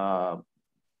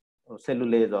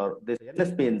cellulase or this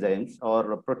NSP enzymes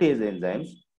or protease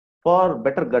enzymes for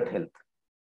better gut health?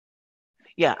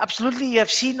 Yeah, absolutely. You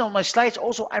have seen on my slides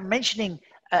also I'm mentioning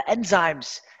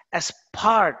enzymes as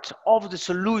part of the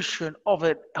solution of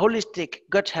a holistic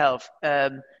gut health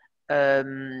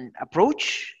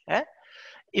approach.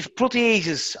 If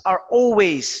proteases are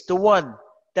always the one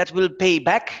that will pay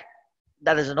back,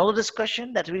 that is another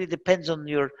discussion. That really depends on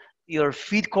your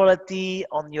feed quality,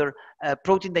 on your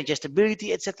protein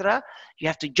digestibility, etc. You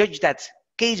have to judge that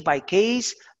case by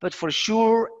case, but for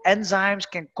sure, enzymes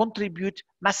can contribute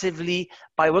massively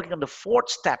by working on the fourth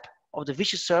step of the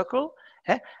vicious circle.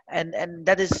 And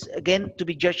that is, again, to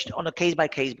be judged on a case by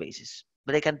case basis,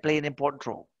 but they can play an important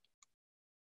role.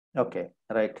 Okay,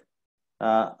 right.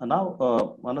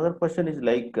 Now, another question is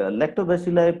like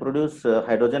lactobacilli produce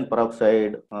hydrogen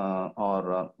peroxide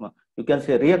or you can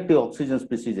say reactive oxygen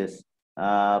species.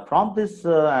 From this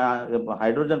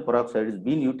hydrogen peroxide is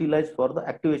being utilized for the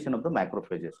activation of the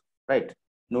macrophages, right?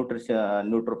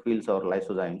 Neutrophils or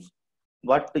lysozymes.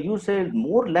 But you said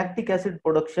more lactic acid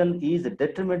production is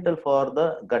detrimental for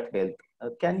the gut health.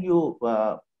 Can you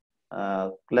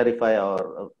clarify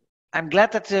or I'm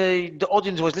glad that the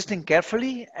audience was listening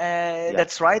carefully. Yeah.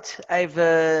 That's right.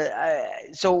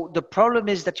 So the problem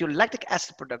is that your lactic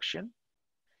acid production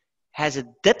has a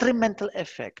detrimental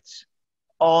effect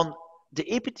on the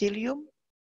epithelium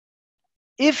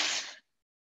if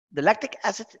the lactic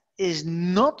acid is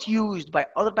not used by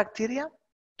other bacteria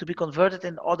to be converted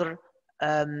in other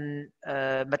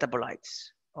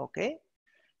metabolites. Okay.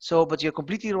 So, but you're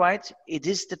completely right. It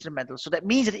is detrimental. So that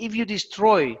means that if you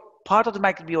destroy part of the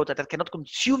microbiota that cannot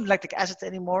consume lactic acid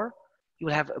anymore, you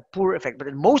will have a poor effect. But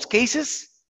in most cases,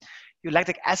 your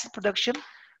lactic acid production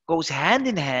goes hand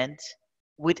in hand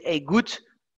with a good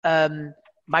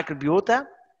microbiota,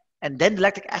 and then the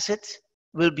lactic acid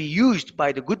will be used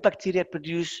by the good bacteria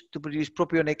to produce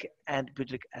propionic and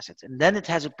butyric acid, and then it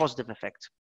has a positive effect.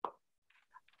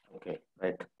 Okay,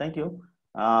 right. Thank you.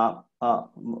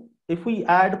 If we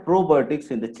add probiotics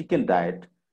in the chicken diet,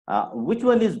 which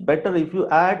one is better if you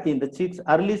add in the chicks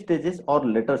early stages or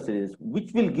later stages?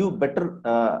 Which will give better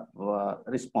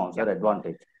response or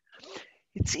advantage?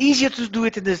 It's easier to do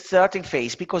it in the starting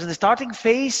phase because in the starting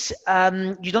phase,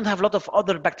 you don't have a lot of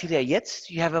other bacteria yet.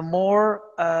 You have a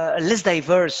less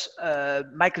diverse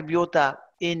microbiota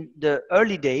in the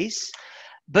early days.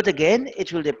 But again,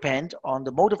 it will depend on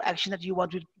the mode of action that you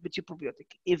want with your probiotic.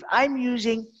 If I'm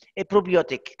using a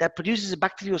probiotic that produces a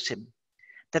bacteriocin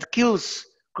that kills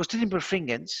Clostridium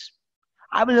perfringens,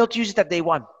 I will not use it at day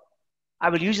 1. I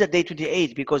will use it at day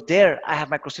 28 because there I have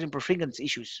my Clostridium perfringens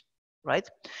issues, right?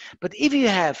 But if you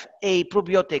have a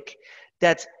probiotic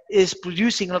that is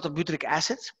producing a lot of butyric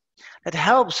acid, that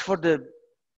helps for the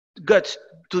gut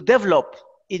to develop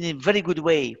in a very good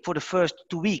way for the first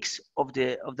 2 weeks of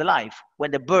the life,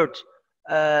 when the bird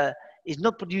is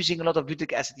not producing a lot of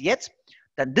butyric acid yet,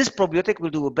 then this probiotic will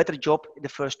do a better job in the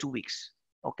first 2 weeks.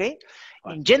 Okay.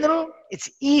 In general,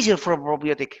 it's easier for a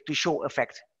probiotic to show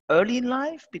effect early in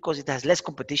life because it has less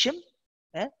competition.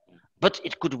 But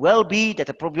it could well be that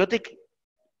a probiotic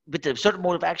with a certain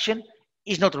mode of action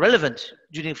is not relevant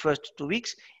during the first 2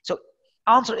 weeks. So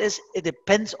answer is, it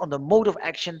depends on the mode of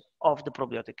action of the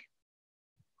probiotic.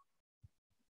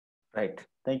 Right.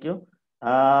 Thank you.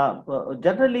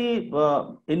 Generally,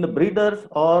 in the breeders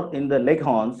or in the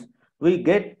leghorns, we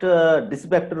get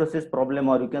dysbacteriosis problem,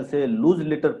 or you can say loose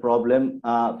litter problem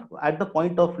at the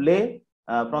point of lay,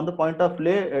 from the point of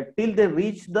lay till they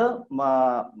reach their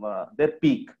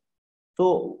peak.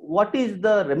 So, what is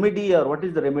the remedy, or what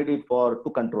is the remedy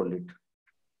to control it?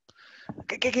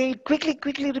 Can you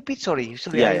quickly repeat? Sorry.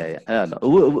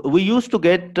 No. We used to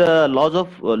get lots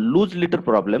of loose litter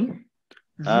problem.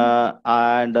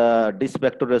 And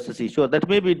dysbacteriosis issue that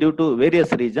may be due to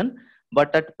various reasons,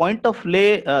 but at point of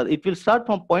lay, it will start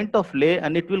from point of lay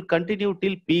and it will continue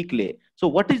till peak lay. So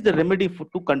what is the remedy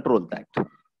to control that?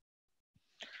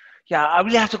 Yeah, I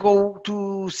really have to go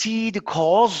to see the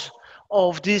cause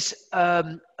of this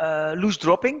loose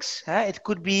droppings. It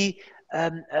could be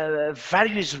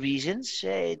various reasons.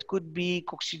 It could be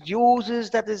coccidiosis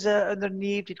that is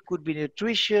underneath. It could be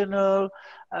nutritional.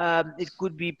 It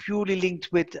could be purely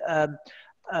linked with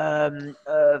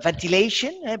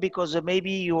ventilation, because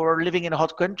maybe you're living in a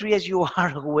hot country, as you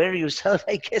are aware yourself,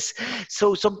 I guess.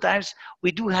 So sometimes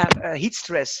we do have heat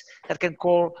stress that can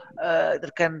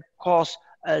cause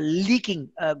leaking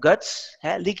guts,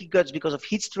 leaky guts because of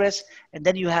heat stress, and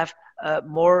then you have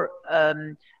more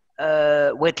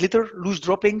wet litter, loose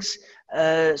droppings.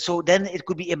 So then it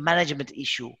could be a management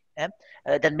issue.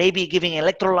 Then maybe giving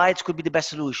electrolytes could be the best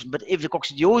solution. But if the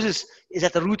coccidiosis is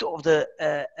at the root of the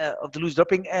loose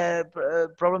dropping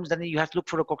problems, then you have to look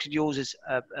for a coccidiosis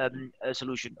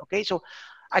solution. Okay, so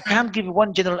I can't give you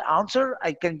one general answer.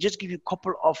 I can just give you a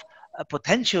couple of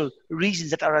potential reasons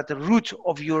that are at the root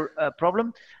of your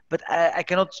problem, but I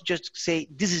cannot just say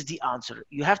this is the answer.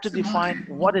 You have to So define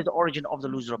Martin, what is the origin of the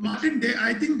loose droppings. Martin,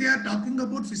 I think they are talking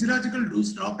about physiological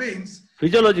loose droppings.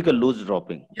 Physiological loose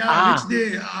dropping. Yeah, which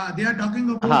they are talking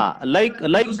about. Like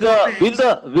loose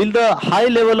will the high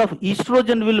level of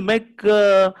estrogen will make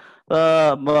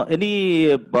any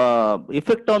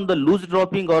effect on the loose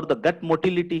dropping or the gut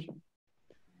motility?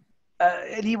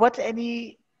 Any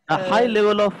A high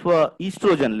level of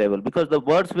estrogen level, because the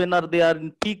birds when they are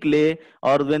in peak lay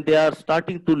or when they are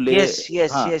starting to lay, yes.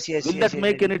 will that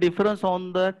make any difference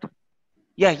on that?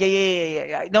 Yeah.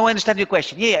 Now I understand your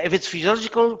question. Yeah, if it's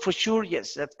physiological, for sure,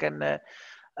 yes, that can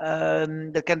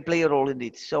play a role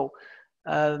indeed. So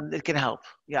it can help.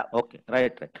 Yeah. Okay,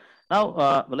 right.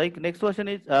 Now, like next question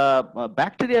is,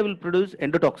 bacteria will produce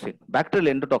endotoxin,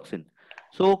 bacterial endotoxin.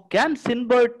 So, can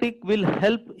symbiotic will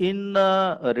help in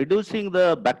reducing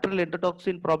the bacterial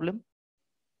endotoxin problem?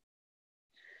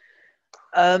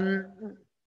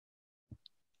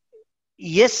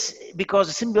 Yes, because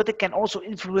the symbiotic can also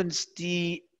influence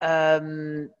the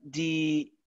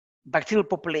bacterial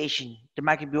population, the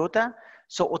microbiota.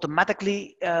 So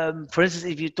automatically, for instance,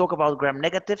 if you talk about gram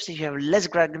negatives, if you have less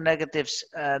gram negatives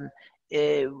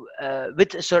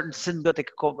with a certain symbiotic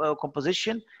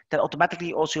composition, then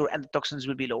automatically also your endotoxins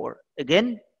will be lower.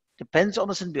 Again, depends on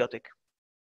the symbiotic.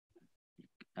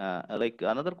 Like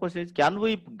another question is, can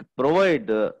we provide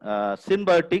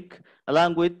symbiotic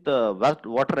along with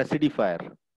water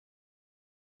acidifier?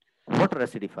 Water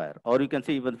acidifier, or you can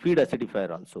say even feed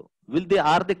acidifier also.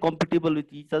 Are they compatible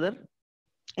with each other?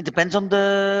 It depends on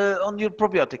your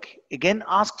probiotic. Again,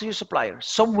 ask to your supplier.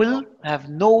 Some will have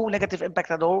no negative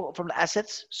impact at all from the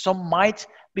acids. Some might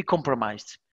be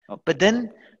compromised. Okay. But then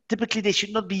typically they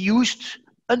should not be used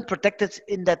unprotected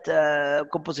in that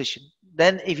composition.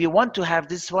 Then if you want to have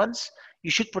these ones,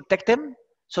 you should protect them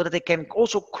so that they can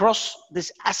also cross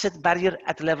this acid barrier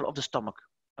at the level of the stomach.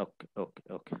 Okay.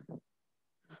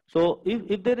 So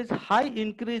if there is high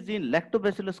increase in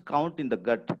lactobacillus count in the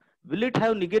gut, will it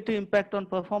have negative impact on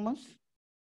performance?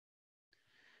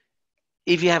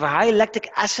 If you have a high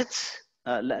lactic acid,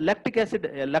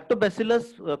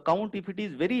 lactobacillus count, if it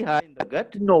is very high in the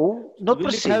gut, no, not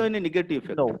will it have any negative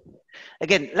effect? No.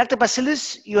 Again,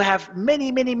 lactobacillus, you have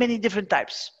many different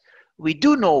types. We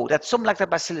do know that some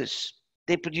lactobacillus,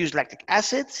 they produce lactic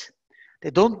acid.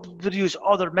 They don't produce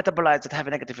other metabolites that have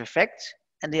a negative effect,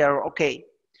 and they are okay.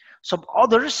 Some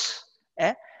others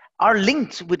are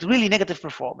linked with really negative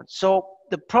performance. So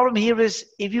the problem here is,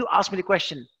 if you ask me the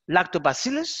question,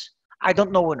 lactobacillus, I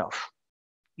don't know enough.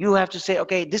 You have to say,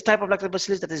 okay, this type of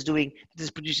lactobacillus that is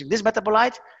producing this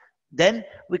metabolite, then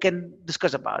we can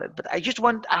discuss about it. But I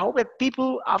hope that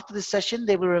people after this session,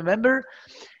 they will remember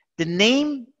the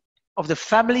name of the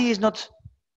family is not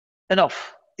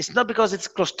enough. It's not because it's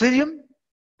Clostridium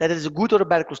that it is a good or a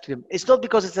bad Clostridium. It's not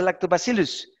because it's a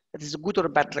lactobacillus that is a good or a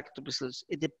bad lactobacillus.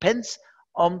 It depends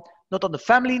on not on the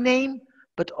family name,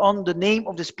 but on the name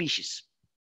of the species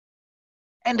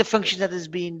and the function that is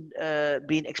being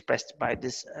expressed by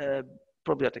this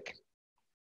probiotic.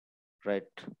 Right.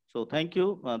 So thank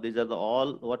you. These are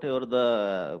all whatever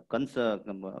the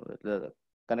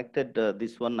connected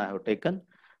this one I have taken.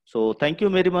 So thank you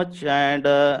very much, and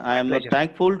I am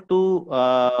thankful to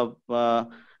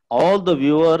all the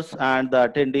viewers and the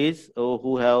attendees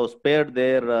who have spared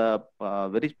their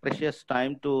very precious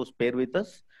time to spare with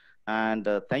us. And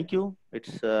thank you.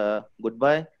 It's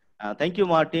goodbye. Thank you,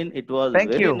 Martin. It was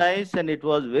very nice and it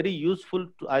was very useful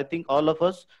to, I think, all of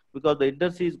us, because the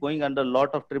industry is going under a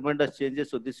lot of tremendous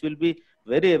changes. So this will be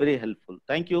very, very helpful.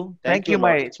 Thank you. Thank you,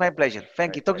 it's my pleasure.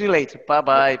 Thank you. Talk to you later.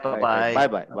 Bye-bye. Bye-bye.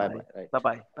 Bye-bye.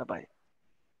 Bye-bye. Bye-bye.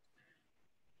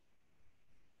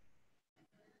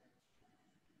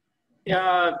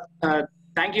 Yeah.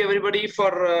 Thank you, everybody,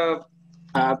 for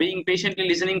being patiently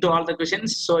listening to all the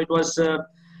questions. So it was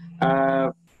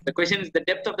the questions, the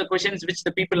depth of the questions which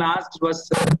the people asked was,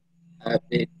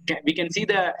 we can see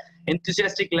the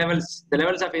enthusiastic levels, the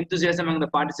levels of enthusiasm among the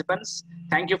participants.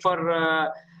 Thank you for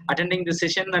attending this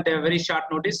session at a very short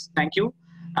notice. Thank you.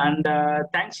 And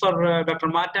thanks for Dr.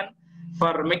 Maarten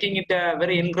for making it a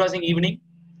very engrossing evening.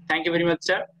 Thank you very much,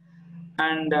 sir.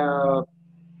 And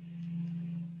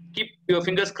keep your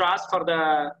fingers crossed for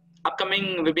the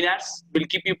upcoming webinars. We'll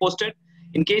keep you posted.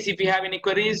 In case if you have any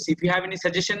queries, if you have any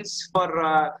suggestions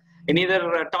for any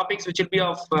other topics which will be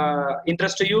of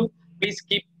interest to you, please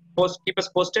keep us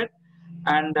posted.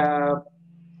 And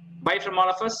bye from all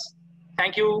of us.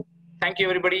 Thank you. Thank you,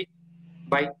 everybody.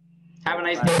 Bye. Have a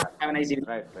nice day. Have a nice evening.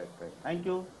 Right. Thank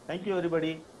you. Thank you,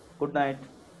 everybody. Good night.